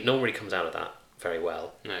 So I mean, no one really comes out of that very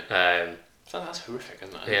well. No. So that's horrific,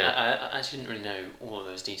 isn't it? I actually didn't really know all of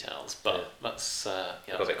those details, but that's I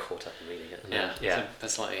got a bit caught up in reading it. It's a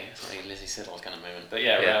slightly Lizzie Siddle kind of moment. But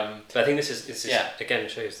but I think this is again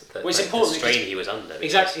shows that it's important the strain he was under.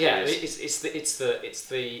 Exactly. It's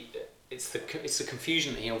the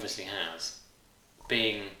confusion that he obviously has,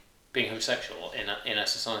 being homosexual in a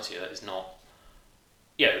society that is not.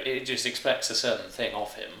 It just expects a certain thing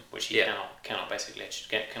of him, which he cannot basically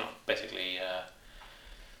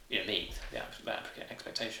meet that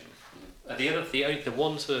expectation. The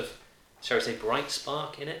one sort of, shall we say, bright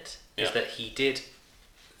spark in it is that he did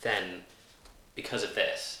then, because of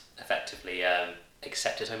this, effectively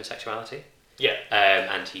accept his homosexuality.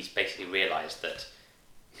 And he's basically realised that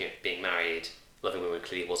being married, loving women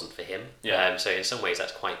clearly wasn't for him. So in some ways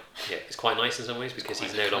that's quite it's quite nice in some ways, because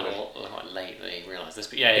he's no longer quite late that he realised this.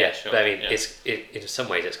 But sure. But I mean, in some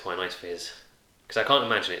ways it's quite nice for his. Because I can't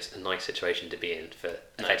imagine it's a nice situation to be in for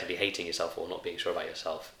effectively hating yourself or not being sure about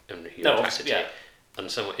yourself and who you're attracted to.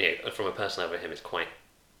 And from a personal level for him, it's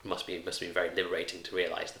must be very liberating to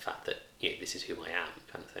realise the fact that this is who I am,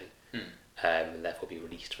 kind of thing, and therefore be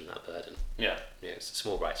released from that burden. It's a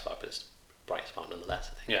small bright spark, but it's a bright spark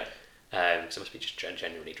nonetheless, I think. Because it must be just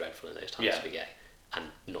genuinely dreadful in those times to be gay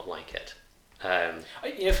and not like it.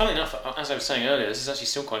 Funnily enough, as I was saying earlier, this is actually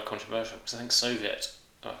still quite controversial, because I think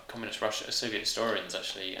communist Russia, Soviet historians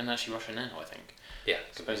actually Russia now, I think.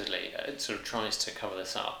 Supposedly, it sort of tries to cover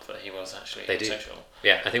this up that he was actually homosexual.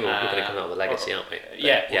 I think we're going to come out with a legacy, aren't we?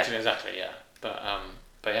 Exactly. But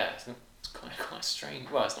it's quite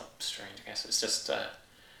strange. Well, it's not strange, I guess. It's just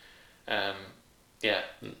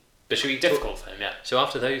But should we difficult for him? So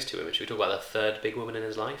after those two women, should we talk about the third big woman in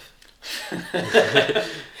his life?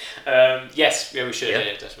 Yes, we should.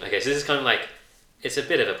 Yeah, definitely. Okay, so this is kind of like. It's a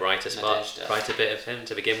bit of a brighter bit of him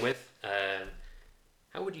to begin with.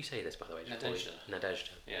 How would you say this, by the way?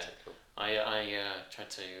 Nadezhda. Yeah. Cool. I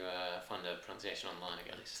tried to find a pronunciation online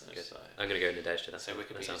again. So I'm going to go Nadezhda. So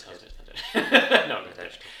Wikipedia tells it Nadezhda. No,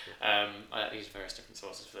 Nadezhda. I used various different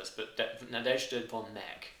sources for this, but Nadezhda von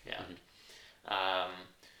Meck,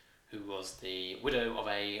 who was the widow of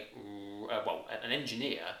an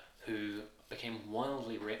engineer who became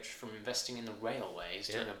wildly rich from investing in the railways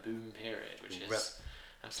during a boom period, which is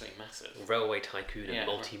absolutely massive. Railway tycoon and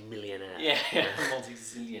multi-millionaire. Yeah,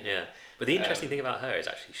 multi-zillionaire. Yeah. But the interesting thing about her is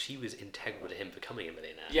actually she was integral to him becoming a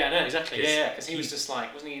millionaire. Yeah, no, exactly. Yeah, because he was just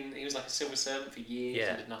like, wasn't he? He was like a civil servant for years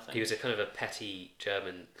and did nothing. He was a kind of a petty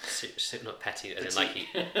German, not petty as in like he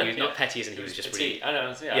was not petty as in he was just really. I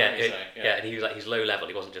know. And he was like he's low level.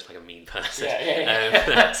 He wasn't just like a mean person.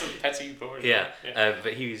 Some petty boy.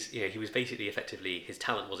 But he was basically effectively his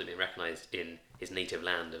talent wasn't being recognised in his native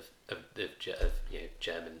land of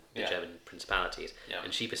German principalities,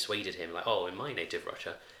 and she persuaded him like, oh, in my native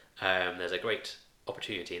Russia. There's a great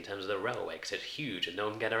opportunity in terms of the railway because it's huge and no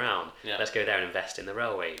one can get around. Let's go there and invest in the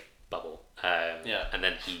railway bubble. And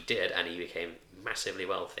then he did, and he became massively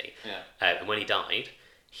wealthy. And when he died,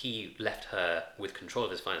 he left her with control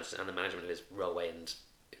of his finances and the management of his railway and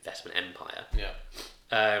investment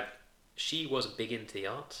empire. She was big into the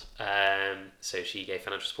arts, so she gave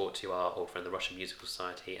financial support to our old friend, the Russian Musical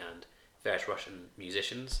Society, and various Russian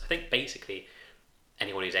musicians. I think basically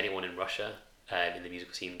anyone who's anyone in Russia. In the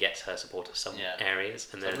musical scene gets her support of some areas,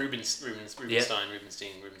 and then Rubenstein's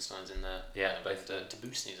in there. Yeah, both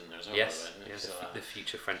Debussy's in there as well. Yes, the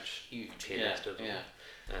future French pianist.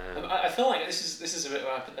 I feel like this is a bit.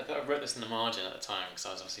 I wrote this in the margin at the time because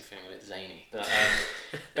I was obviously feeling a bit zany. But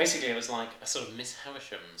basically, it was like a sort of Miss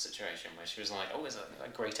Havisham situation where she was like, "Oh, there's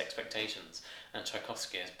like great expectations," and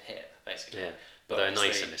Tchaikovsky as Pip, basically. Yeah. But they're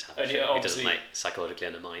nice in Miss Havisham. He doesn't like psychologically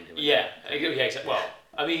undermine him. Exactly. Well,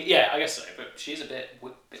 I mean, I guess so. But she's a bit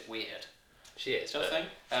weird. She is. Don't think.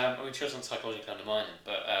 I mean, she doesn't psychologically undermine him,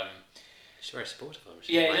 but she's very supportive of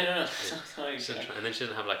him. No. And then she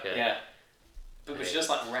doesn't have like a But she does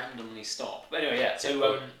like randomly stop. But anyway, so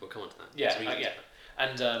we'll come on to that.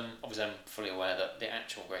 And obviously, I'm fully aware that the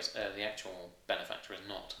actual benefactor is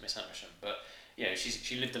not Miss Havisham, but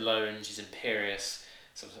she lived alone. She's imperious.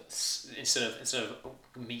 Sort of, instead of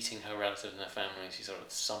meeting her relatives and her family, she sort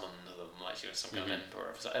of summoned them like she was some kind of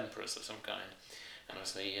empress of some kind, and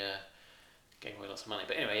obviously gave away lots of money.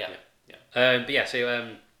 But anyway,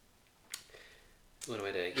 So what am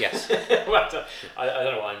I doing? Yes. Well, I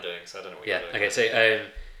don't know what I'm doing, so I don't know what you're doing. Okay. So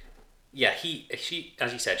she,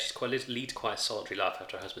 as you said, leads quite a solitary life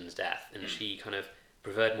after her husband's death, and she kind of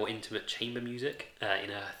preferred more intimate chamber music in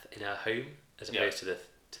her home as opposed to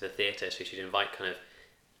the theatre. So she'd invite kind of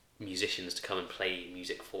musicians to come and play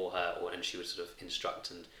music for her, and she would sort of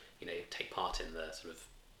instruct and take part in the sort of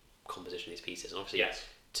composition of these pieces. And obviously,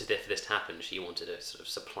 for this to happen, she wanted a sort of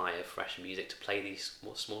supply of fresh music to play these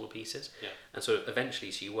more smaller pieces. And sort of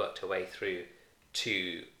eventually, she worked her way through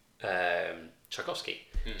to Tchaikovsky.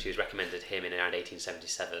 She was recommended him in around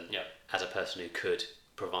 1877 as a person who could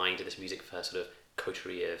provide this music for her sort of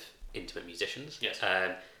coterie of intimate musicians.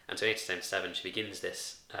 And so in 1877, she begins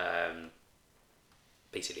this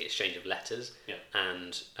basically exchange of letters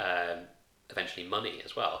and evenally money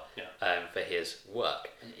as well for his work.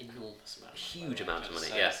 An enormous amount. Huge amount of money.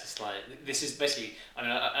 So it's just like, this is basically. I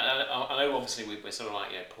mean, I know obviously we're sort of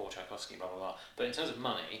like poor Tchaikovsky, blah blah blah. But in terms of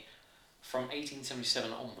money, from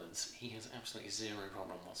 1877 onwards, he has absolutely zero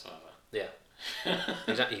problem whatsoever. Yeah,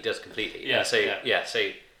 exactly. He does completely.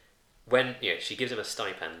 So when she gives him a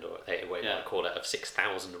stipend, or what you want to call it, of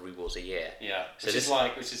 6,000 rubles a year. Yeah. So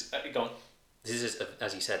which is gone. This is,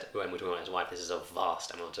 as you said when we were talking about his wife, this is a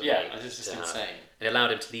vast amount of money. Yeah, this is insane. It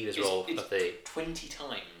allowed him to leave his role of the 20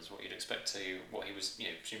 times what you'd expect what he was,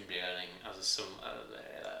 presumably earning as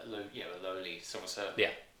a lowly sort of servant.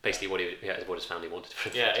 Yeah, basically what his family wanted for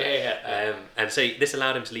him. Yeah. And so this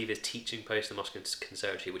allowed him to leave his teaching post in the Moscow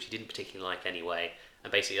Conservatory, which he didn't particularly like anyway,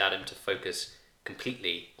 and basically allowed him to focus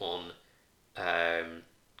completely on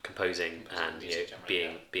composing and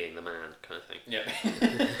being the man kind of thing. Yeah.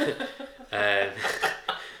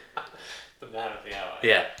 The man of the hour.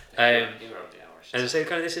 Yeah. Hero of the hour. And so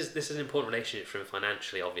kind of this is an important relationship for him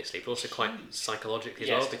financially, obviously, but also quite psychologically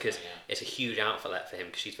as well, because it's a huge outlet for him,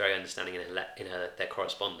 because she's very understanding in their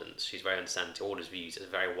correspondence. She's very understanding to all his views. It's a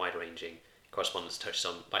very wide-ranging correspondence, touches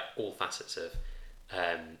on like all facets of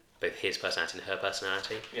both his personality and her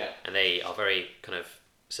personality. Yeah. And they are very kind of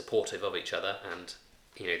supportive of each other, and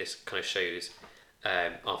this kind of shows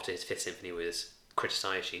after his Fifth Symphony was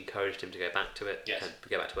criticised, she encouraged him to go back to it and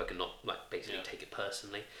go back to work and not basically take it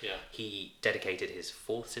personally. He dedicated his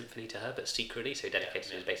Fourth Symphony to her, but secretly, so he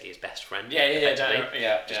dedicated it as basically his best friend. Which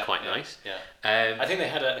is quite nice. I think they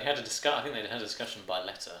had a discussion by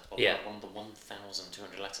letter. One of the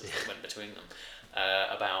 1,200 letters that went between them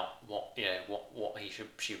about what he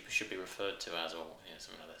should be referred to as, or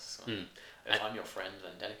something like this. So, if I'm your friend,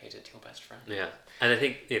 then dedicate it to your best friend. Yeah, and I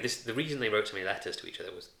think the reason they wrote so many letters to each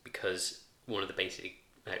other was because one of the basic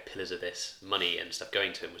pillars of this money and stuff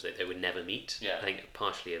going to him was that they would never meet. Yeah. I think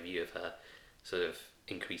partially a view of her sort of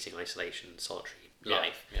increasing isolation, solitary Yeah,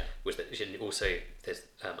 life, yeah. was that she also there's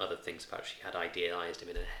other things about she had idealised him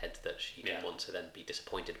in her head that she didn't want to then be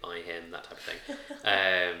disappointed by him, that type of thing.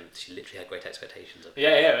 She literally had great expectations of him.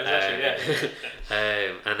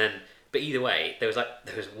 And then, but either way, there was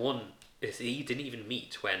one. He didn't even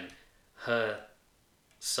meet when her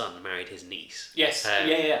son married his niece. Yes.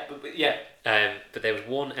 But there was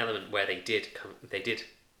one element where they did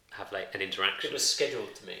have like an interaction. It was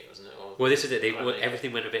scheduled to meet, wasn't it? Or well, this is it.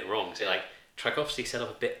 Everything went a bit wrong. So like Tchaikovsky set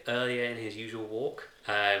off a bit earlier in his usual walk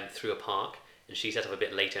through a park, and she set off a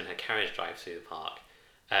bit later in her carriage drive through the park.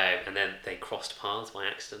 And then they crossed paths by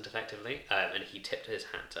accident, effectively. And he tipped his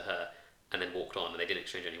hat to her, and then walked on, and they didn't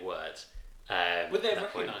exchange any words. Would they have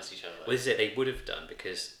recognised each other? Well, this is it. They would have done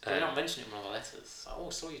because they don't mention it in one of the letters. I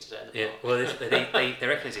saw you today. Yeah. Well, they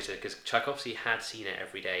recognised each other because Tchaikovsky had seen it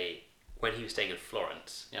every day when he was staying in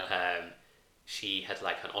Florence. Yeah. She had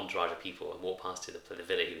like an entourage of people and walked past to the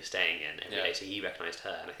villa he was staying in every day. So he recognised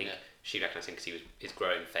her, and I think she recognised him because his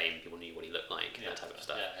growing fame. People knew what he looked like, that type of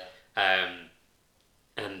stuff.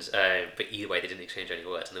 But either way, they didn't exchange any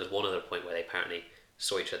words. And there was one other point where they apparently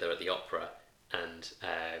saw each other at the opera, and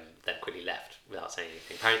then quickly left without saying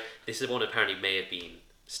anything. This is one apparently may have been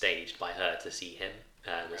staged by her to see him.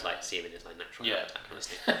 It's like see him in his like natural habitat kind of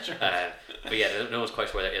stuff. But yeah, no one's quite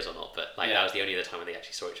sure whether it is or not. But like that was the only other time when they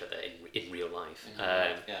actually saw each other in real life.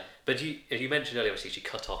 But you mentioned earlier, obviously, she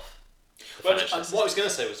cut off. Well, what I was going to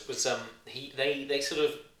say was they sort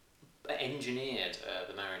of engineered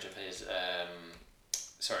the marriage of his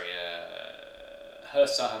her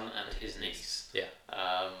son and his niece. Yeah.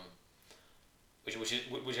 Which I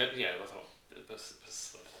thought was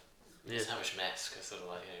sort of it's how much mess because sort of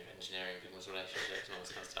like engineering people's relationships and all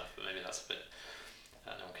this kind of stuff. But maybe that's a bit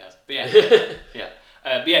no one cares. But and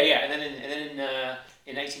then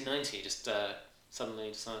in 1890 he just suddenly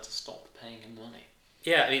decided to stop paying him the money.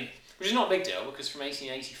 Yeah, I mean, which is not a big deal because from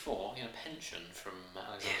 1884 he had a pension from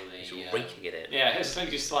Alexander the. He was raking it in. Yeah, it was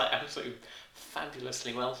just like absolutely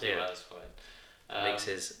fabulously wealthy at this point. Makes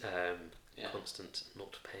his constant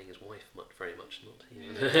not paying his wife very much not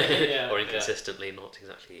even or inconsistently not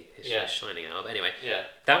exactly his shining out. But anyway,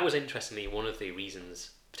 that was interestingly one of the reasons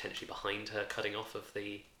potentially behind her cutting off of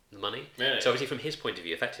the money. Really? So obviously from his point of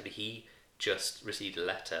view, effectively he just received a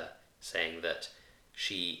letter saying that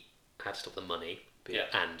she had to stop the money,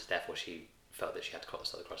 and therefore she felt that she had to cut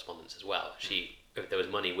the correspondence as well. There was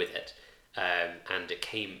money with it, and it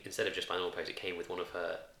came instead of just by normal post. It came with one of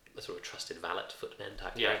her sort of trusted valet footmen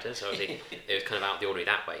type characters. So obviously it was kind of out of the ordinary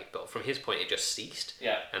that way. But from his point, it just ceased.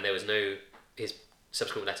 And there was his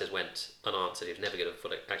subsequent letters went unanswered. He was never given a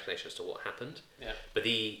full explanation as to what happened. But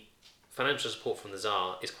the financial support from the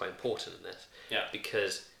Tsar is quite important in this.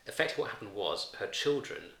 Because effectively what happened was her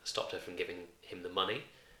children stopped her from giving him the money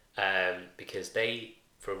because they,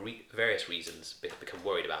 for various reasons, become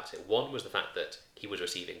worried about it. One was the fact that he was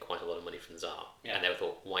receiving quite a lot of money from the Tsar, and they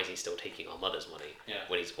thought, why is he still taking our mother's money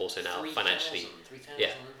when he's also now financially,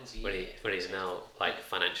 when he's now like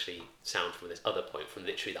financially sound from this other point, from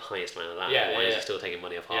literally the highest man in the land. Why is he still taking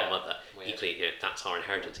money off our mother? Weird. Equally, that's our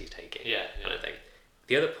inheritance he's taking. Kind of thing.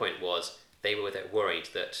 The other point was they were worried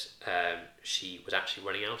that she was actually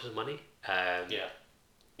running out of money.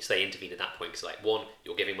 So they intervened at that point because, like, one,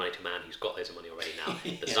 you're giving money to a man who's got loads of money already now.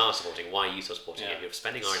 The Tsar supporting. Why are you still supporting him? You're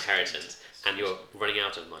spending our inheritance, and you're running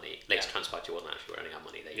out of money. Later transpired you wasn't actually running out of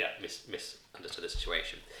money. They misunderstood the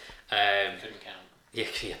situation. Couldn't count.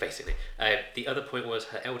 Yeah, basically. The other point was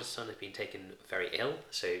her eldest son had been taken very ill,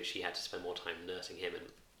 so she had to spend more time nursing him, and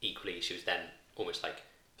equally she was then almost like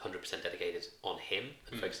 100% dedicated on him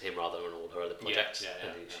and focused on him rather than on all her other projects.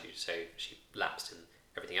 So she lapsed in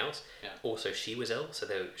everything else. Also, she was ill, so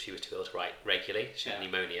though she was too ill to write regularly, she had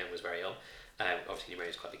pneumonia and was very ill. Obviously, pneumonia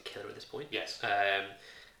is quite a big killer at this point. So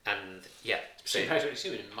she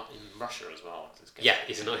was in Russia as well.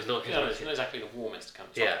 It's not exactly the warmest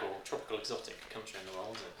tropical exotic country in the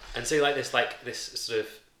world. And so this sort of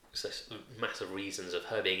massive reasons of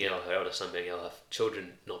her being ill, her eldest son being ill, her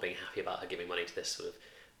children not being happy about her giving money to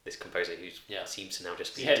this composer who seems to now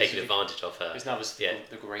just be taking advantage of her. It's now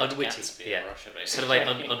the great Gatsby in Russia, basically. Kind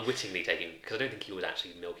of like unwittingly taking, because I don't think he was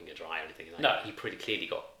actually milking her dry or anything like that. He pretty clearly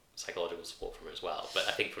got psychological support from her as well. But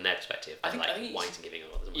I think from their perspective, I think why isn't giving her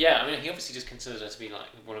a lot of money? Yeah, I mean, he obviously just considered her to be like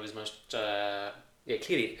one of his most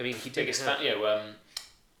clearly. I mean, he biggest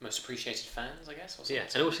most appreciated fans, I guess. Or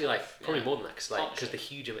and also probably more than that, because the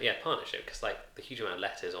huge partnership, because the huge amount of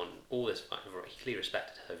letters on all this, he clearly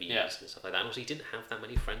respected her views and stuff like that. And also, he didn't have that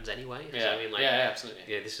many friends anyway. So, I mean,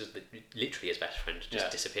 absolutely. This is literally his best friend just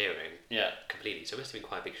disappearing. Completely. So it must have been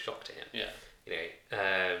quite a big shock to him.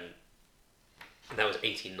 And that was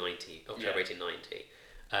 1890, October 1890,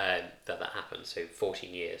 that happened. So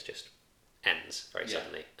 14 years just ends very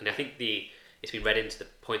suddenly. And I think it's been read into the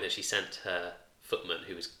point that she sent her footman,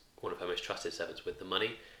 who was one of her most trusted servants, with the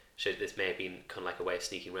money. So this may have been kind of like a way of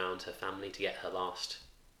sneaking around her family to get her last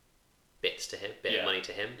bit of money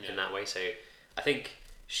to him in that way. So I think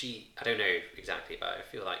I don't know exactly, but I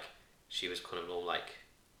feel like she was kind of more like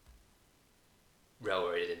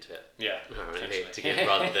railroaded into it. Yeah, to give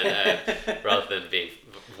rather than being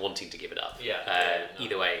wanting to give it up.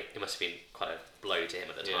 Either way, it must have been quite a blow to him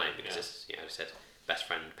at the time because it's I said best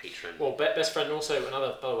friend, patron. Well, best friend, also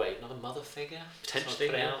another mother figure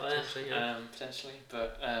potentially out there. Potentially.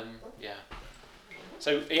 But yeah.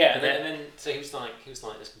 So yeah, and then so he was like this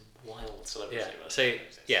wild celebrity. Yeah. So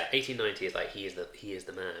 1890 is like he is the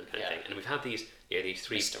man kind of thing, and we've had these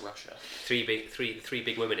three Mr. Russia, three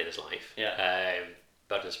big women in his life.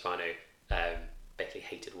 Bud the Soprano, basically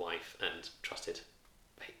hated wife and trusted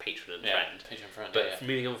patron and friend. But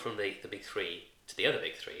moving on from the big three to the other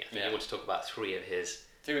big three, I think I want to talk about three of his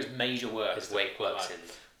major works. His works in.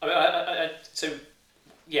 So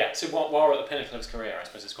while we're at the pinnacle of his career, I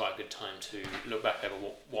suppose it's quite a good time to look back over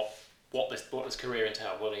what this career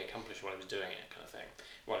entailed, what he accomplished while he was doing it, kind of thing,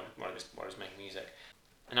 while he was making music.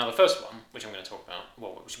 And now the first one, which I'm going to talk about,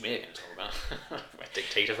 which we're going to talk about,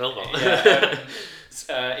 Dictator film,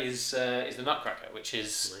 is the Nutcracker, which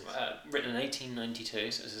is written in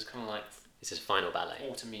 1892. So this is kind of like his final ballet,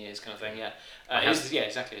 autumn years kind of thing.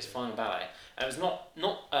 Exactly, his final ballet. And it was not.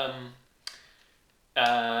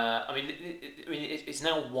 It's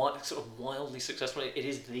now sort of wildly successful. It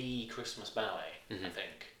is the Christmas ballet, I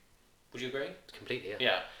think. Would you agree? Completely,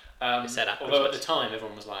 yeah. Although at the time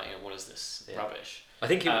everyone was like, what is this rubbish? I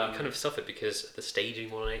think it kind of suffered because of the staging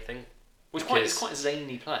more than anything. It's quite a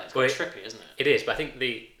zany play. It's quite trippy, isn't it? It is, but I think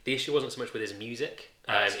the issue wasn't so much with his music.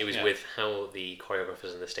 It was with how the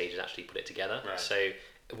choreographers and the stages actually put it together. Right. So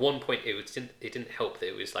at one point it didn't help that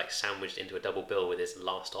it was like sandwiched into a double bill with his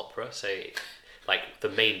last opera. So like the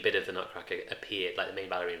main bit of the Nutcracker appeared, like the main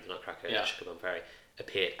ballerina of the Nutcracker, Sugar Plum Fairy,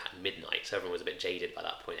 appeared at midnight, so everyone was a bit jaded by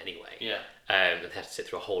that point anyway. And they had to sit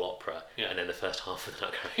through a whole opera, and then the first half of the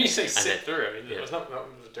Nutcracker. You say sit through. I mean, it was not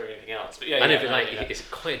doing anything else. But it's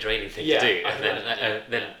quite a draining thing to do.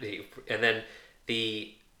 And then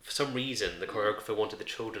for some reason the choreographer wanted the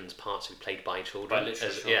children's parts to be played by children, which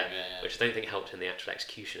I don't think helped in the actual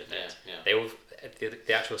execution of it. They all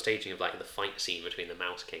the actual staging of like the fight scene between the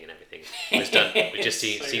Mouse King and everything was done. It just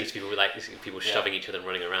seems people like people shoving each other and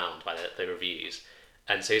running around by the reviews.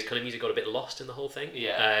 And so his kind of music got a bit lost in the whole thing,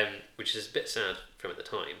 which is a bit sad from at the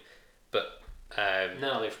time. But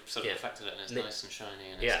now they've sort of perfected it, and it's nice and shiny,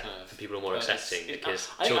 and it's kind of, people are more accepting because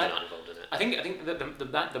children aren't involved in it. I think that the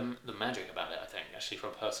magic about it, I think, actually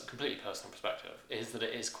from a completely personal perspective, is that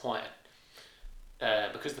it is quite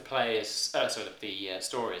because the play is the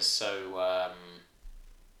story is so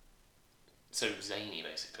zany,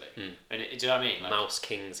 basically. Do you know what I mean? Like, Mouse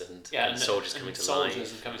Kings and soldiers coming to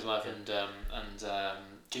life. And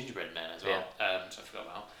gingerbread men as well, which I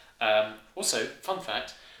forgot about. Also, fun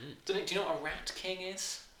fact, do you know what a Rat King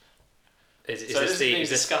is? Is this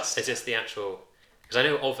the actual... Because I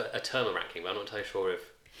know of a term of Rat King, but I'm not entirely sure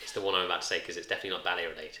if it's the one I'm about to say, because it's definitely not ballet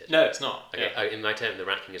related. No, it's not. Okay. In my term, the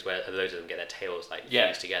Rat King is where those of them get their tails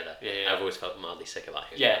fused together. I've always felt mildly sick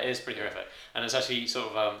about it. Yeah, it is pretty horrific. And it's actually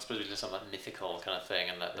sort of supposed to be some like mythical kind of thing,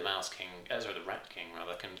 and that the Mouse King, the Rat King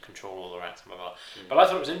rather, can control all the rats and blah blah. But I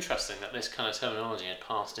thought it was interesting that this kind of terminology had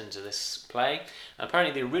passed into this play. And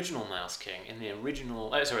apparently, the original Mouse King in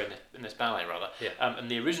this ballet rather, and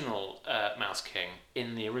the original Mouse King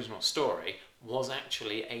in the original story was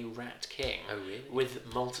actually a Rat King. Oh, really?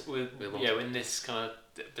 In this kind of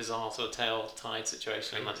bizarre sort of tail-tied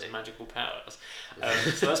situation and his magical powers.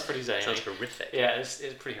 So that's pretty zany. Sounds horrific. Yeah, it's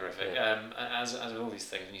pretty horrific. As with all these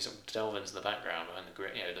things, when you sort of delve into the background behind the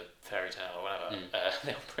fairy tale or whatever,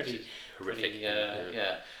 they're pretty horrific. If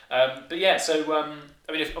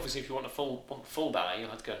you want a full ballet,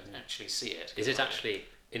 you'll have to go and actually see it. Is it actually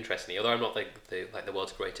interesting? Although I'm not the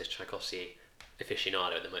world's greatest Tchaikovsky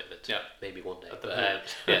aficionado at the moment. Maybe one day.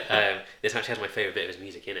 This actually has my favourite bit of his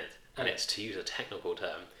music in it, and it's, to use a technical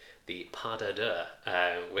term, the pas de deux,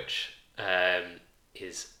 which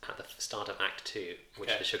is at the start of Act 2, which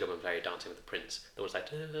is the Sugar Plum Fairy dancing with the prince. The one's like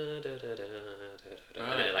da, da, da, da, da, da,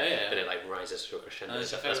 then it rises to a crescendo.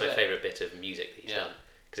 That's my favourite bit of music that he's done,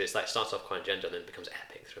 because it's like starts off quite gentle and then becomes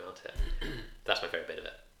epic throughout it. That's my favourite bit of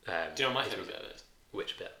it. Do you know what my favourite bit is?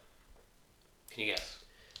 Which bit? Can you guess?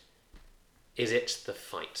 Is it the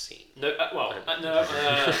fight scene? No. Well, I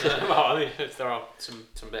mean, there are some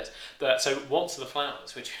bits. But so, Waltz of the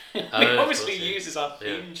Flowers, which we obviously use as our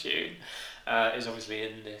theme tune. is obviously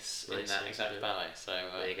in that exact ballet. So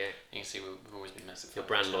there you go. You can see we've always been massive. You're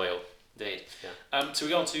brand loyal. Indeed. Yeah. So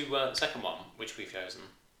we go on to the second one, which we've chosen.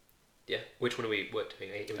 Yeah. Which one are we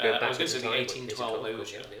doing? I was going to say the 1812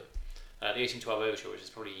 Overture. The 1812 Overture, which is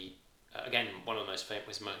probably again one of the most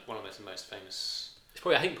famous. It's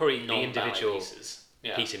probably the individual pieces.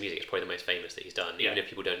 piece of music is probably the most famous that he's done. Even if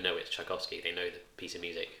people don't know it's Tchaikovsky, they know the piece of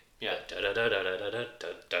music. Yeah.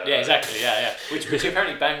 Yeah, exactly. Yeah. Which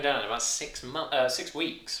apparently banged down in about 6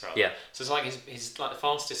 weeks. Rather. Yeah. So it's like his like the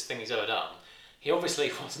fastest thing he's ever done. He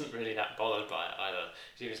obviously wasn't really that bothered by it either.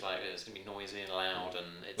 He was like, it's going to be noisy and loud, and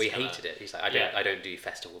he hated it. He's like, I don't do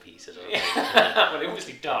festival pieces. Or well, he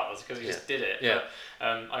obviously does because he just did it. Yeah.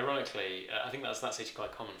 But, ironically, I think that's actually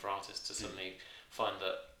quite common for artists to suddenly find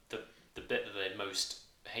that the bit that they most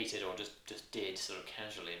hated or just did sort of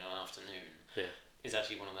casually in an afternoon. Is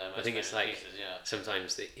actually one of their most famous pieces.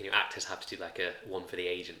 Sometimes actors have to do like a one for the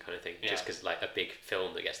agent kind of thing, just because like a big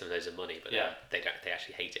film that gets them loads of money, but they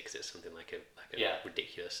actually hate it because it's something like a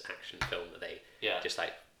ridiculous action film that they just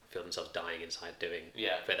like feel themselves dying inside doing.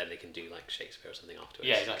 But then they can do like Shakespeare or something afterwards.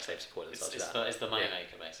 Yeah, exactly. They've supported themselves. It's the money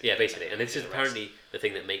maker basically. Yeah, basically, and this is apparently the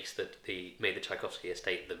thing that makes made the Tchaikovsky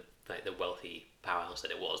estate the wealthy powerhouse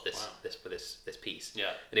that it was. This piece.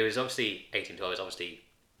 Yeah, and it was obviously 1812 is obviously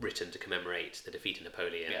written to commemorate the defeat of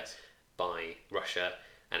Napoleon by Russia,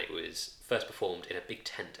 and it was first performed in a big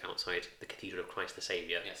tent outside the Cathedral of Christ the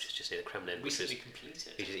Saviour, which is just near the Kremlin. Recently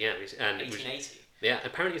completed. And 1880.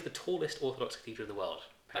 Apparently it's the tallest Orthodox cathedral in the world.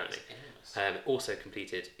 Apparently, also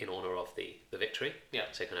completed in honour of the victory. Yeah.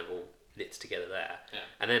 So kind of all knits together there. Yeah.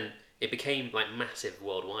 And then it became like massive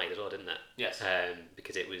worldwide as well, didn't it? Yes.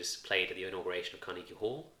 Because it was played at the inauguration of Carnegie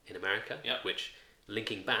Hall in America. Yeah. Which,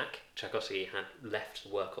 linking back, Tchaikovsky had left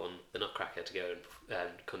work on the Nutcracker to go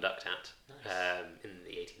and conduct at in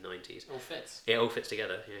the 1890s. All fits. Yeah, it all fits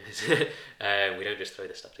together. Yeah. We don't just throw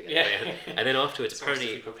this stuff together. Yeah. And then afterwards, it's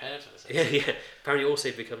apparently, prepared for this. Yeah. Apparently,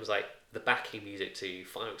 also becomes like the backing music to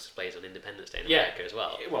fireworks displays on Independence Day in America as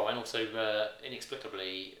well. Well, and also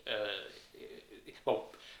inexplicably,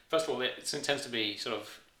 first of all, it tends to be sort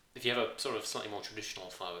of, if you have a sort of slightly more traditional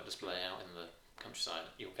firework display out in the countryside,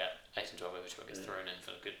 you'll get 1812 Overture gets thrown in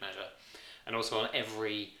for good measure. And also on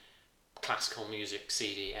every classical music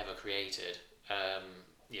CD ever created,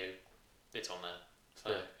 it's on there.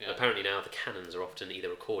 So, Apparently now the cannons are often either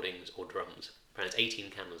recordings or drums. Apparently it's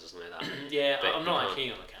 18 cannons or something like that. Yeah, I'm not that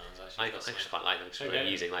keen on the cannons actually. I just quite like them because I'm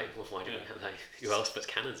using like, why do we have like, who else puts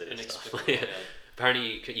cannons in and stuff?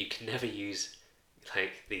 Apparently you can never use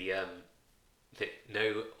like the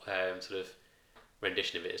sort of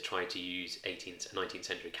rendition of it has tried to use 18th and 19th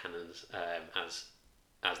century cannons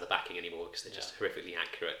as the backing anymore because they're just horrifically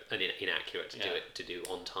accurate and inaccurate to do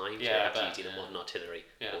on time. So you have to use either modern artillery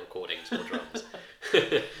or recordings or drums.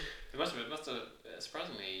 It must have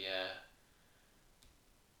surprisingly.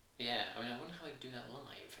 I mean, I wonder how they do that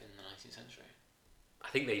live in the 19th century. I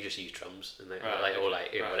think they just use drums and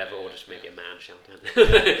or just maybe a man shouting.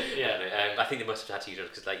 I think they must have had to use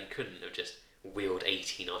drums because like you couldn't have just wheeled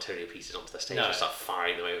 18 artillery pieces onto the stage and start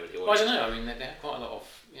firing them over the audience. Well, I don't know. I mean, they have quite a lot of.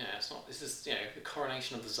 It's not. This is the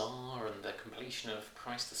coronation of the Tsar and the completion of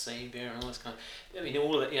Christ the Saviour and all this kind of. I mean,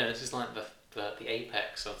 all of it. This is like the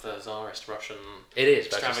apex of the Tsarist Russian. It is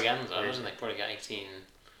extravaganza. I imagine they probably get 18.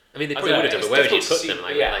 I mean, they probably would have done, but where would you put them?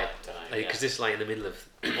 Because this is like in the middle of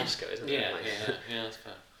Moscow, isn't it? Yeah, that's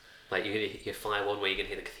fair. Like you fire one way, you can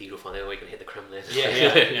hit the cathedral, fire the other way, you can hit the Kremlin.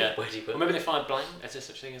 Yeah. Where do you put? Or maybe they fired blank. Is there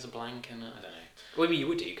such thing as a blank? I don't know. Well, maybe you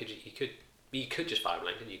would do. You could just fire a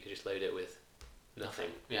blank, and you could just load it with nothing.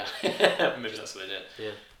 Yeah. Maybe that's what they did.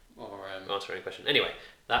 Yeah. Or answer any question. Anyway,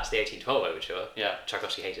 that's the 1812 Overture. Yeah.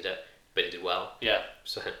 Tchaikovsky hated it, but it did well. Yeah.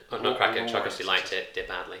 So Nutcracker, Tchaikovsky liked it, did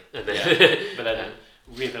badly, and then but then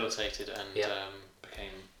rehabilitated and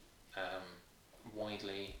became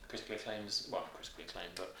widely critically acclaimed,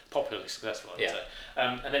 but popularly successful, I would say.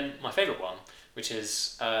 And then my favourite one, which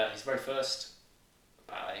is his very first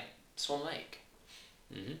ballet, Swan Lake.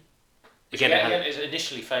 Mm-hmm. Again, it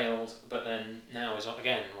initially failed, but then now is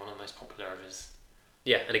again one of the most popular of his.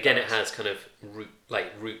 Yeah, and again it has kind of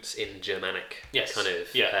roots in Germanic kind of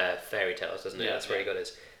fairy tales, doesn't it? That's where he got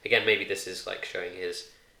his. Again, maybe this is like showing his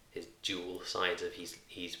dual sides of he's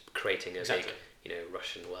creating a big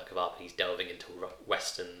Russian work of art, but he's delving into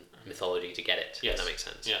Western mythology to get it. Yes. If that makes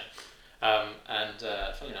sense. Yeah. And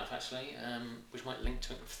funnily enough, actually, which might link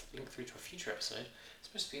through to a future episode, it's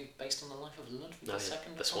supposed to be based on the life of Ludwig II,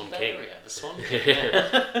 the Swan King. The Swan King.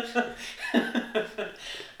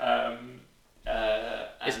 And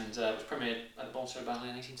it was premiered at the Bolshoi Ballet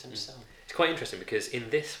in 1877. It's quite interesting because in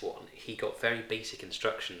this one he got very basic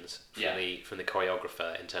instructions from the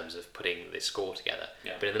choreographer in terms of putting the score together.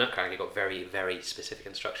 Yeah. But in the Nutcracker he got very, very specific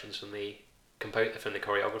instructions from the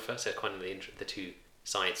choreographer. So it's kind of the two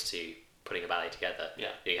sides to putting a ballet together.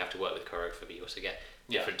 Yeah. You have to work with choreographer, but you also get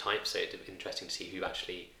different types. So it's interesting to see who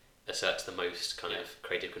actually asserts the most kind of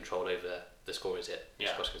creative control over the score. Is it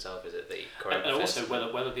Tchaikovsky himself? Is it the choreographer? And also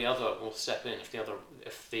whether the other will step in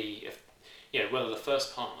whether the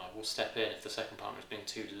first partner will step in if the second partner is being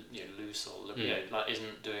too loose or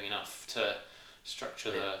isn't doing enough to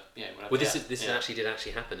structure the whatever. Well, this did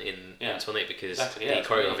actually happen in Swan Lake because the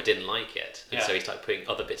choreographer didn't like it, and so he started putting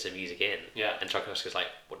other bits of music in. Yeah. And Tchaikovsky was like,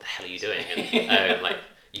 "What the hell are you doing?" And like,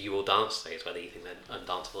 you will dance things whether you think they're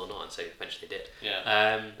undanceable or not, and so eventually they did.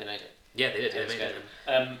 Yeah. They made it. Yeah, they did. Yeah, they made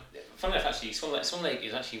it. Funny enough, actually, Swan Lake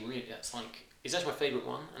is actually really. It's actually my favourite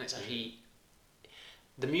one, and it's actually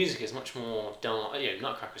the music is much more dark.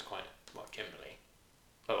 Nutcracker's quite generally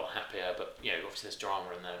a lot happier, but obviously there's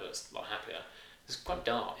drama in there, but it's a lot happier. It's quite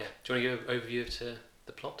dark. Yeah. Do you want to give an overview to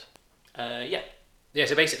the plot? Yeah. Yeah.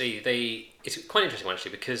 So basically, it's quite interesting one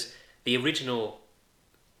actually because the original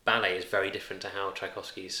ballet is very different to how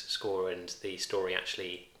Tchaikovsky's score and the story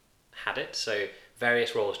actually had it. So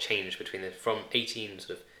various roles changed from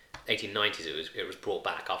 1890s. It was brought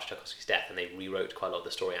back after Tchaikovsky's death, and they rewrote quite a lot of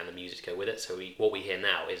the story and the music to go with it. So what we hear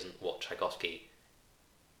now isn't what Tchaikovsky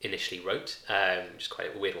initially wrote, which is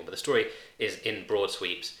quite a weird one. But the story is in broad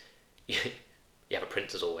sweeps. You have a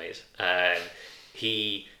prince as always.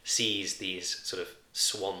 He sees these sort of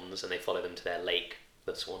swans, and they follow them to their lake,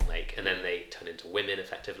 the Swan Lake, and then they turn into women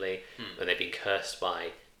effectively, and they've been cursed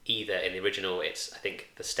by either in the original it's I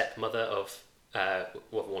think the stepmother of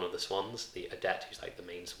one of the swans, the Odette, who's like the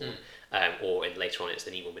main swan, or later on it's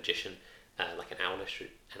an evil magician, like an owl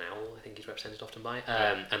I think he's represented often by,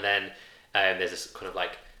 and then there's this kind of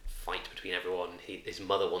like fight between everyone. His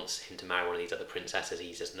mother wants him to marry one of these other princesses.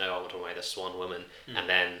 He says no, I want to marry the swan woman, and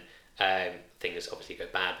then things obviously go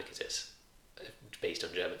bad because it's based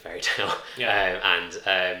on German fairy tale, and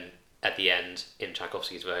at the end in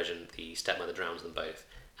Tchaikovsky's version the stepmother drowns them both,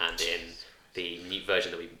 and in the new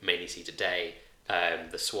version that we mainly see today,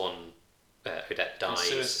 the swan Odette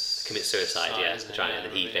commits suicide, and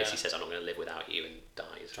then he basically says, "I'm not going to live without you," and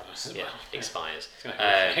dies. Expires. So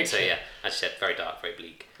as you said, very dark, very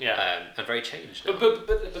bleak, and very changed. But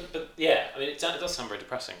I mean, it does sound very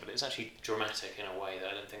depressing, but it's actually dramatic in a way that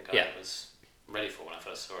I don't think I was ready for when I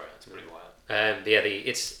first saw it. It's pretty wild.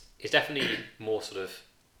 It's definitely more sort of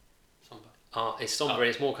somber. It's somber.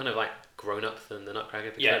 It's more kind of like grown up than the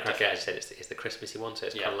Nutcracker. Because Nutcracker, as I said, it's the Christmassy one, so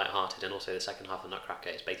it's kind of light-hearted, and also the second half of the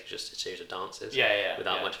Nutcracker is basically just a series of dances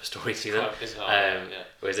without much of a story to them.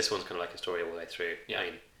 Whereas this one's kind of like a story all the way through. I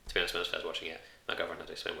mean, to be honest, when I was first watching it, my girlfriend had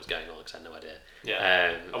to explain what was going on because I had no idea.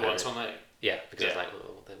 It's on there. Yeah, because I was like,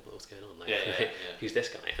 what's going on? Like, who's this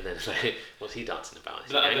guy? And then like, what's he dancing about?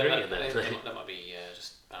 Is he angry? That might be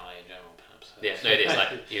just ballet in general, perhaps. Yeah, no, it is. Like,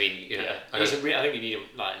 I think you need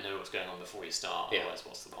to know what's going on before you start. Otherwise,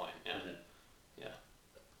 what's the point? Yeah.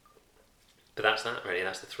 But that's that really.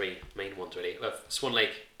 That's the three main ones really. Swan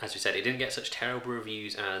Lake, as we said, it didn't get such terrible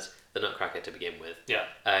reviews as the Nutcracker to begin with. Yeah.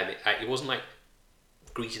 It wasn't like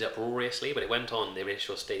greeted uproariously, but it went on. The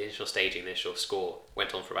initial staging, the initial score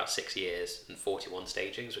went on for about 6 years and 41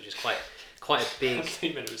 stagings, which is quite a big. I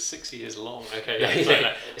think it was 6 years long. Okay,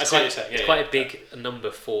 it's quite a big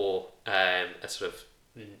number for a sort of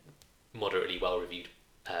moderately well reviewed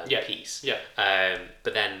piece. Yeah.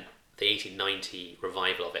 But then the 1890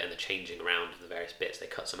 revival of it and the changing around of the various bits, they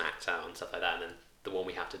cut some acts out and stuff like that, and then the one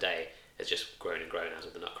we have today has just grown and grown as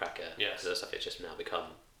with the Nutcracker. Yes. So stuff it's just now become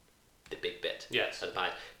the big bit. Yes. Of the ballet.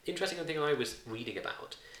 The interesting thing I was reading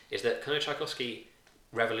about is that kind of Tchaikovsky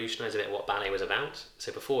revolutionised a bit what ballet was about.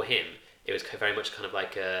 So before him, it was very much kind of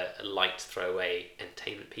like a light throwaway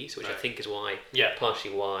entertainment piece, which I think is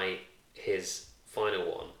partially why his final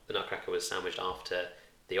one, the Nutcracker, was sandwiched after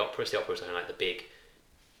the opera. So the opera was kind of like the big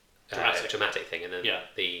dramatic thing, and then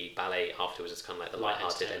the ballet afterwards is kind of like the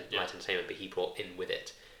light-hearted light entertainment, but he brought in with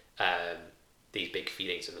it these big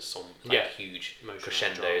feelings and some huge emotional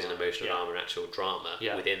crescendos drama. And emotional drama and actual drama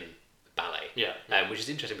within ballet, which is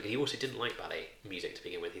interesting because he also didn't like ballet music to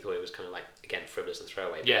begin with. He thought it was kind of like, again, frivolous and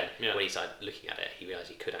throwaway, but when he started looking at it, he realised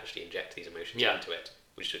he could actually inject these emotions into it,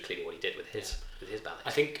 which is clearly what he did with his ballet.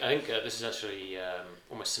 I think this is actually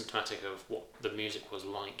almost symptomatic of what the music was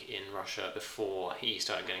like in Russia before he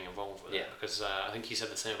started getting involved with it. Because I think he said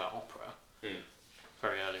the same about opera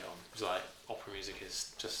very early on. It was like opera music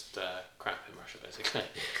is just crap in Russia, basically.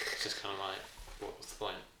 It's just kind of like, what's the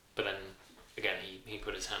point? But then again, he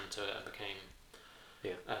put his hand to it and became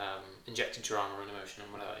injected drama and emotion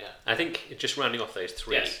and whatever. Yeah. I think just rounding off those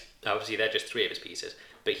three. Yes. Obviously, they're just three of his pieces,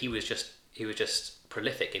 but he was just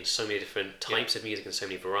prolific in so many different types of music and so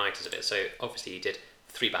many varieties of it. So obviously, he did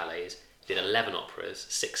 3 ballets, he did 11 operas,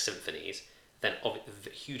 6 symphonies, then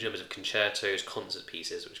huge numbers of concertos, concert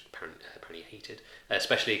pieces, which apparently hated,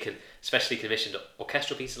 especially commissioned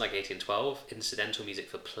orchestral pieces like 1812, incidental music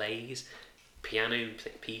for plays, piano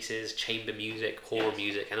pieces, chamber music, choral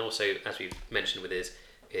music, and also, as we mentioned with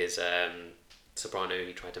his soprano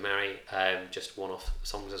he tried to marry, just one-off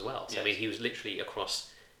songs as well. So I mean, he was literally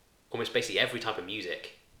across almost basically every type of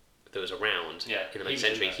music that was around in the 19th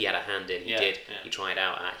century. He had a hand in. He tried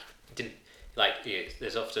out at. He didn't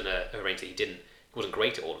there's often a range that he wasn't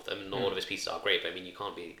great at all of them. Not all of his pieces are great, but I mean, you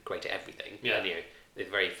can't be great at everything. And the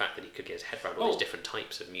very fact that he could get his head around all these different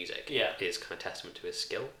types of music is kind of testament to his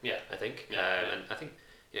skill. I think. And I think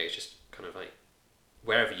it's just kind of like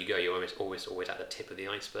wherever you go, you're always at the tip of the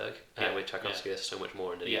iceberg. With Tchaikovsky, there's so much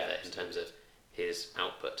more underneath it in terms of his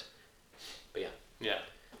output. But yeah.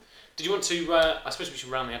 Did you want to? I suppose we should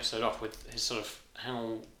round the episode off with his sort of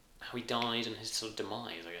how he died and his sort of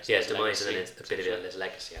demise, I guess. Yeah, his demise and then a bit of his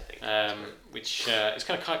legacy, I think. Which is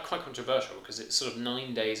kind of quite controversial because it's sort of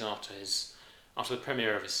 9 days after the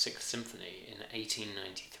premiere of his 6th Symphony in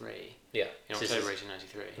 1893. Yeah, in October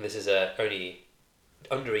 1893. And this is only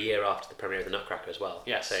under a year after the premiere of the Nutcracker as well.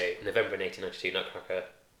 Yes. So November 1892, Nutcracker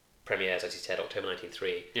premieres, as you said, October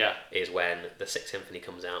 1903. Yeah. Is when the 6th Symphony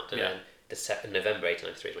comes out, and then November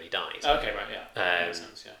 1893 is when he dies. Okay, right, yeah. Makes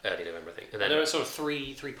sense, early November, I think. And then there are sort of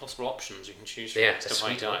three possible options you can choose from. Yeah,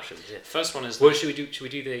 three options. Yeah. First one is. Well, should we do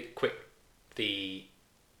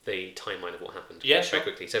the timeline of what happened? Yeah, very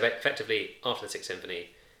quickly. So effectively, after the 6th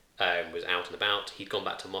Symphony was out and about, he'd gone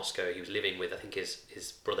back to Moscow. He was living with, I think,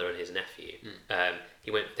 his brother and his nephew.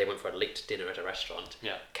 They went for a late dinner at a restaurant.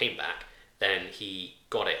 Yeah. Came back. Then he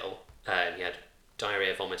got ill. He had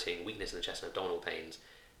diarrhea, vomiting, weakness in the chest, and abdominal pains.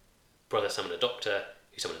 Brother summoned a doctor,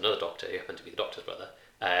 who summoned another doctor, who happened to be the doctor's brother,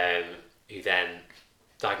 who then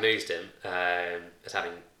diagnosed him as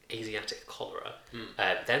having Asiatic cholera.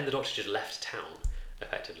 Then the doctor just left town,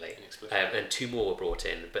 effectively, and 2 more were brought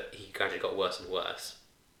in, but he gradually got worse and worse.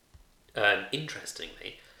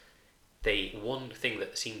 Interestingly, one thing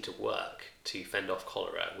that seemed to work to fend off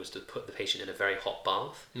cholera was to put the patient in a very hot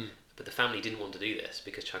bath, but the family didn't want to do this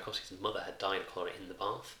because Tchaikovsky's mother had died of cholera in the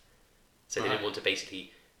bath, so they didn't want to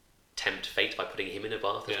basically tempt fate by putting him in a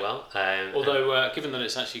bath as well. Although, given that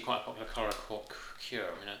it's actually quite a popular cholera cure,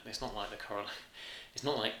 I mean, it's not like it's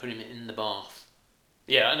not like putting him in the bath.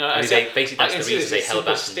 Yeah, no. I mean, basically, that's the reason they held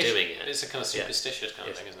back from doing it. It's a kind of superstitious kind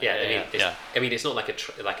of thing, isn't it? I mean, it's not like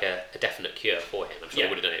a definite cure for him. I'm sure they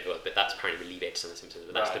would have done it, but that's apparently alleviated some of the symptoms.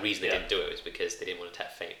 But that's the reason they didn't do it, was because they didn't want to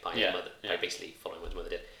tempt fate by his mother, by basically following what his mother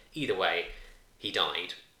did. Either way, he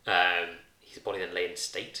died. His body then lay in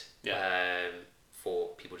state. For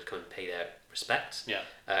people to come and pay their respects.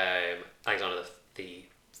 Alexander the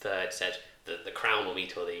Third said that the crown will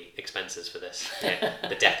meet all the expenses for this.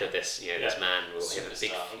 The death of this, this man will have a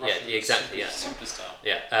big. Superstar.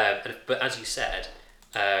 But as you said,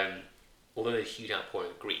 although there's a huge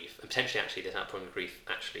outpouring of grief, and potentially actually this outpouring of grief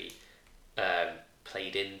actually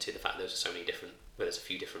played into the fact that there's a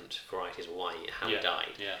few different varieties of how he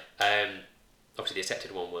died. Obviously, the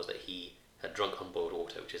accepted one was that he had drunk unboiled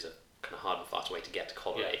water, which is a kind of hard and fast way to get to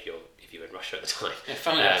cholera if you were in Russia at the time.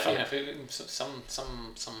 Funny enough,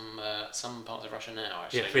 some parts of Russia now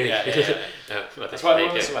actually. That's why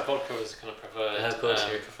vodka was kind of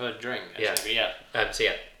preferred drink. Actually.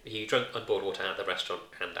 He drank unboiled water at the restaurant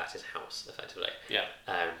and at his house, effectively.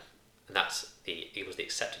 And it was the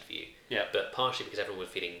accepted view. But partially because everyone was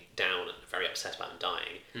feeling down and very upset about him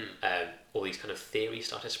dying, all these kind of theories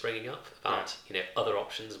started springing up about other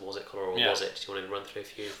options. Was it cholera or was it? Do you want to run through a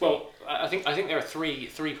few? Well, I think there are three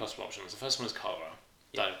possible options. The first one is cholera.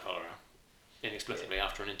 Died of cholera inexplicably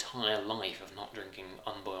after an entire life of not drinking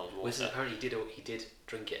unboiled water. Well, apparently he did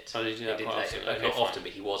drink it. Oh, did you do that quite often? Not often,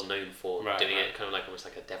 but he was known for doing it, kind of like almost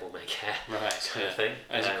like a devil may care kind of thing.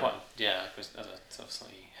 As a sort of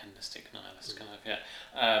slightly hedonistic nihilist kind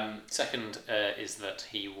of second is that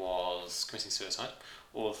he was committing suicide,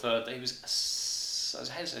 or third that he was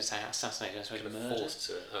assassinated, I suppose, murdered. Forced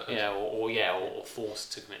to. Or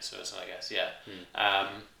forced to commit suicide, I guess.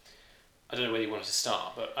 I don't know where you wanted to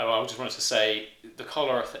start, but I just wanted to say the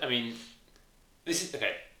cholera. I mean, this is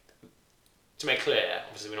okay. To make clear,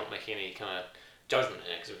 obviously, we're not making any kind of judgment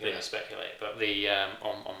here because we can only speculate. But the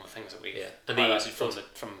on the things that we highlighted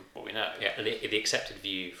from what we know. And the accepted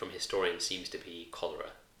view from historians seems to be cholera.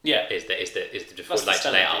 Is the default like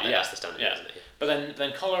to lay out there. That's the standard, isn't it? But then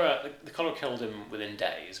the cholera killed him within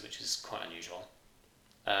days, which is quite unusual.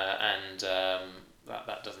 and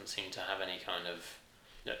that doesn't seem to have any kind of.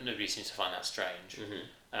 Nobody seems to find that strange.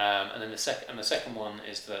 And then the second one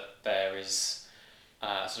is that there is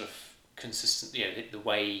sort of consistent, the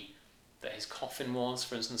way that his coffin was,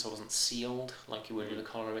 for instance, wasn't sealed like you would with a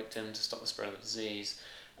cholera victim to stop the spread of the disease,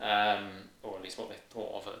 or at least what they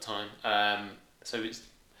thought of at the time. So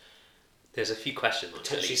there's a few questions.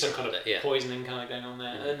 Potentially some kind of poisoning kind of going on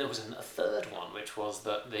there. And then there was a third one, which was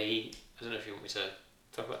that I don't know if you want me to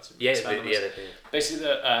talk about some. Basically,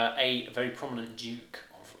 a very prominent duke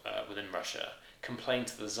within Russia complained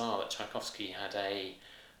to the Tsar that Tchaikovsky had a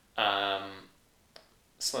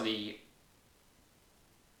slightly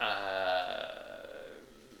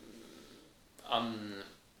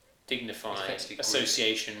undignified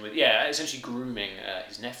association with essentially grooming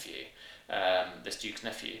his nephew, this duke's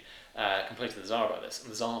nephew. Complained to the Tsar about this,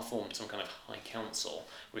 and the Tsar formed some kind of high council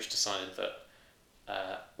which decided that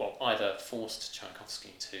either forced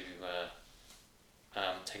Tchaikovsky to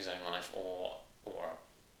take his own life or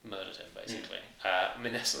murdered him, basically. I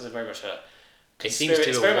mean, this is very much a conspiracy. It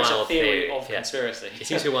seems to be a wild theory of conspiracy. It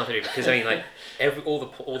seems to be a wild theory because I mean, like all the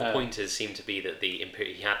pointers seem to be that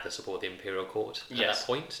he had the support of the imperial court at that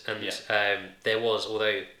point, and there was,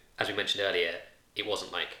 although as we mentioned earlier, it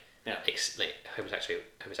wasn't like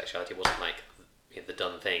homosexuality wasn't like the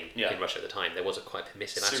done thing in Russia at the time. There was a quite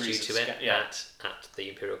permissive attitude to it at the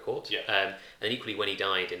imperial court. And equally, when he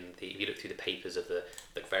died, if you look through the papers of the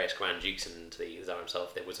various Grand Dukes and the Tsar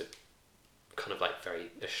himself, there was a kind of like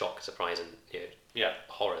a shock, surprise, and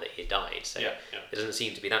horror that he had died. So it doesn't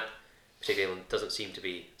seem to be that particularly. Doesn't seem to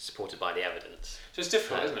be supported by the evidence. So it's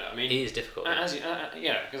difficult, isn't it? I mean, it is difficult. Because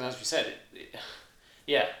as we said,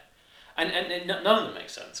 And none of them make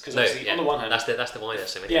sense because on the one hand, that's the why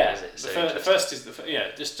there's so many things, isn't it? The first is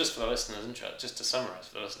just for the listeners, just to summarise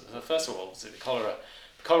for the listeners. The first of all, obviously, the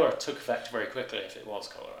cholera took effect very quickly if it was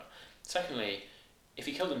cholera. Secondly, if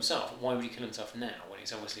he killed himself, why would he kill himself now when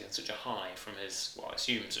he's obviously had such a high from his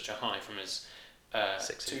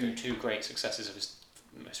two great successes of his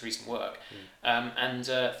most recent work? And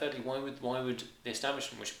thirdly, why would the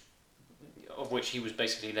establishment, of which he was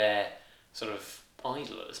basically their sort of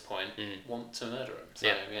idol at this point, want to murder him?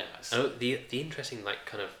 So the interesting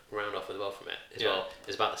kind of round off as well from it as well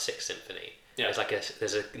is about the Sixth Symphony. There's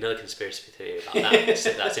another conspiracy theory about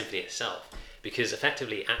that symphony itself, because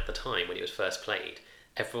effectively at the time when it was first played,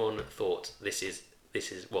 everyone thought this is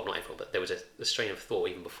well, not everyone, but there was a strain of thought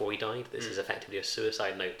even before he died. This is effectively a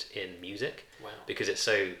suicide note in music. Wow. Because there's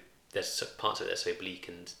parts of it that's so bleak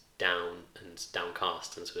and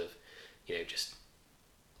downcast and sort of just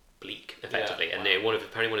bleak effectively. And one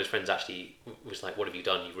of his friends actually was like, "What have you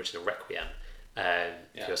done? You've written a requiem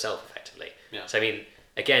for yourself, effectively." So I mean,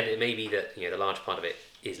 again, it may be that the large part of it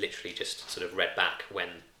is literally just sort of read back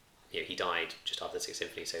when he died just after the Sixth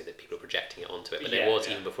Symphony, so that people are projecting it onto it. But there was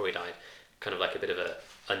even before he died, kind of like a bit of a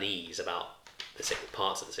unease about the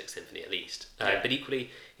parts of the Sixth Symphony at least. But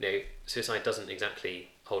equally, suicide doesn't exactly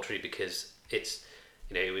hold true, because it's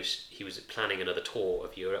he was planning another tour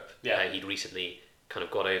of Europe. He'd recently kind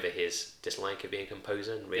of got over his dislike of being a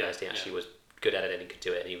composer and realised he actually was good at it and he could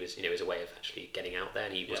do it, and he was it was a way of actually getting out there,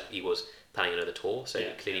 and he was planning another tour. So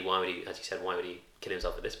clearly, why would he, as you said, kill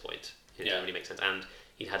himself at this point? It doesn't really make sense. And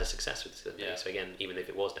he'd had a success with this, so again, even if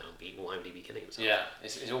it was downbeat, why would he be killing himself?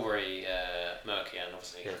 It's all very murky, and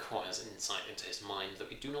obviously requires insight into his mind that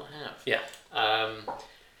we do not have.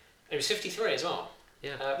 He was 53 as well.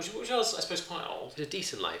 Which was, I suppose, quite old. It was a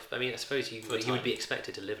decent life. I mean, I suppose he would be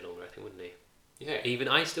expected to live longer, I think, wouldn't he? Yeah. Even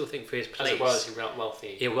I still think for his place, as well as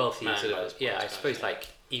wealthy. Wealthy. Sort of, I suppose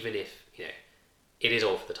even if it is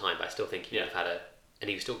all for the time, but I still think he would have had and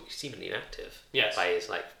he was still seemingly active. Yes. By his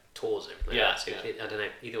tours and everything like that. So I don't know.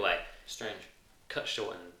 Either way, strange. Cut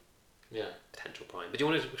short and potential prime. But do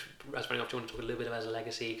you want to, as running off, do you want to talk a little bit about his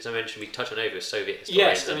legacy? Because I mentioned we touched on over Soviet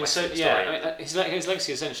historians. His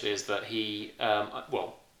legacy essentially is that he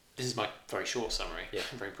this is my very short summary,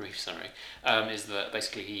 very brief summary. Is that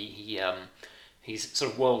basically he's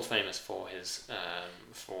sort of world famous for his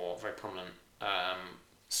for very prominent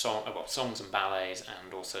songs and ballets,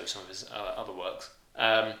 and also some of his other works.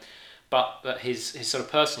 But that his sort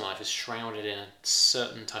of personal life is shrouded in a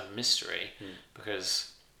certain type of mystery,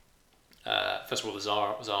 because first of all, the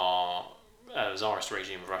Tsarist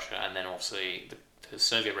regime of Russia, and then obviously the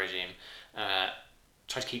Soviet regime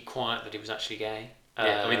tried to keep quiet that he was actually gay.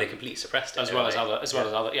 I mean, they completely suppressed it, as well as other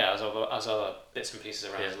bits and pieces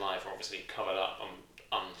around his life are obviously covered up and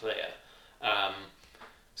unclear.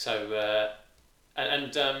 So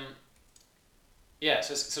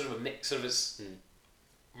it's sort of a mix. Sort of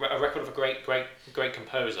a record of a great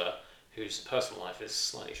composer whose personal life is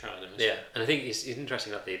slightly shrouded in mystery. Yeah, and I think it's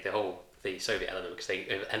interesting that the Soviet element, because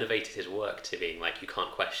they elevated his work to being like you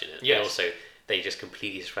can't question it. Yes. But also they just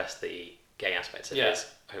completely suppressed the gay aspects of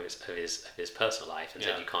his personal life and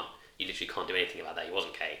said you literally can't do anything about that. He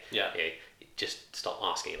wasn't gay. Yeah. You know, just stop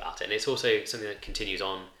asking about it. And it's also something that continues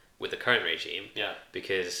on with the current regime. Yeah.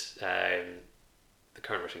 Because the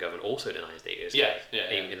current Russian government also denies that he was gay,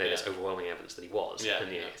 even though there's overwhelming evidence that he was. Yeah.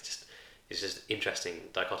 And it's just interesting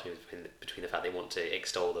dichotomy between the fact they want to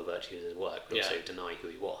extol the virtues of his work, but also deny who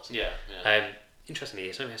he was. Interestingly,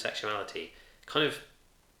 his homosexuality kind of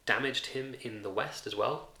damaged him in the West as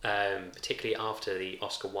well, particularly after the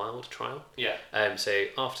Oscar Wilde trial. So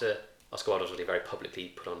after Oscar Wilde was really very publicly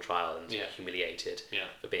put on trial and humiliated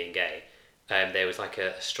for being gay, there was like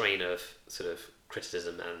a strain of sort of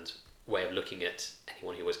criticism and way of looking at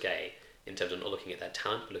anyone who was gay in terms of not looking at their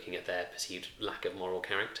talent, but looking at their perceived lack of moral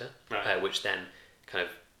character, which then kind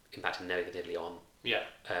of impacted negatively on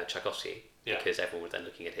Tchaikovsky, because everyone was then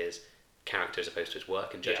looking at his character as opposed to his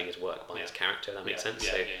work and judging his work by his character. That makes sense.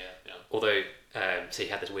 Although so you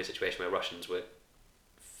had this weird situation where Russians were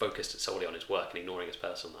focused solely on his work and ignoring his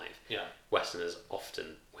personal life. Westerners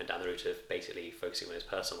often went down the route of basically focusing on his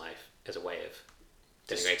personal life as a way of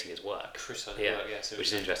denigrating his work. Which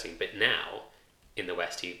is interesting. But now, in the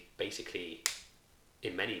West, he basically,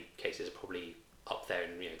 in many cases, are probably up there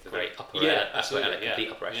in the very upper complete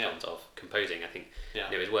upper echelons of composing. I think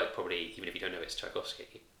his work probably, even if you don't know it's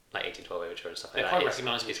Tchaikovsky, like 1812 Overture and stuff like that, quite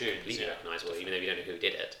recognisable tunes. Completely recognisable, even though you don't know who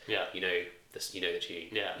did it. You know the tune.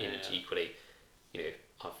 Equally,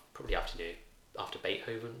 probably after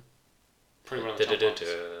Beethoven. Pretty well.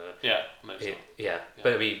 Maybe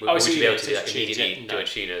But would you be able to immediately do a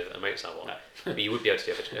tune of a Mozart one? No. But you would be able to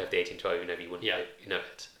do it of the 1812, even if you wouldn't know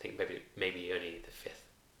it. I think maybe only the fifth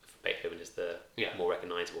of Beethoven is the more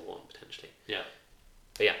recognisable one potentially.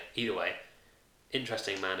 But either way,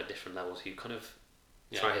 interesting man of different levels who kind of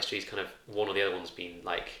throughout history is kind of one or the other one's been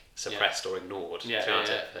like suppressed or ignored throughout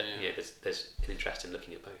it. But there's an interest in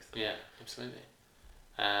looking at both. Yeah, absolutely.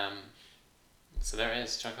 So there it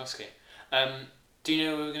is, Tchaikovsky. Do you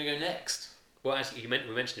know where we're going to go next? Well, actually, we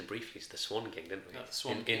mentioned it briefly, the Swan King, didn't we? The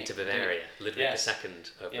Swan King. Into Bavaria. Ludwig II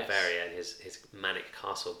of Bavaria and his manic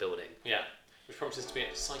castle building. Yeah, which promises to be an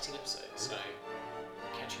exciting episode, so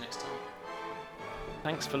catch you next time.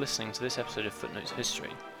 Thanks for listening to this episode of Footnotes of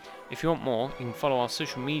History. If you want more, you can follow our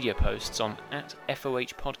social media posts on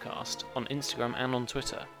 @FOH Podcast on Instagram and on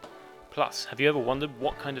Twitter. Plus, have you ever wondered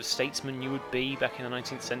what kind of statesman you would be back in the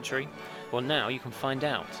 19th century? Well, now you can find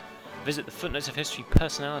out. Visit the Footnotes of History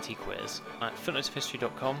personality quiz at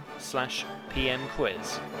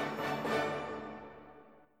footnotesofhistory.com/PMquiz.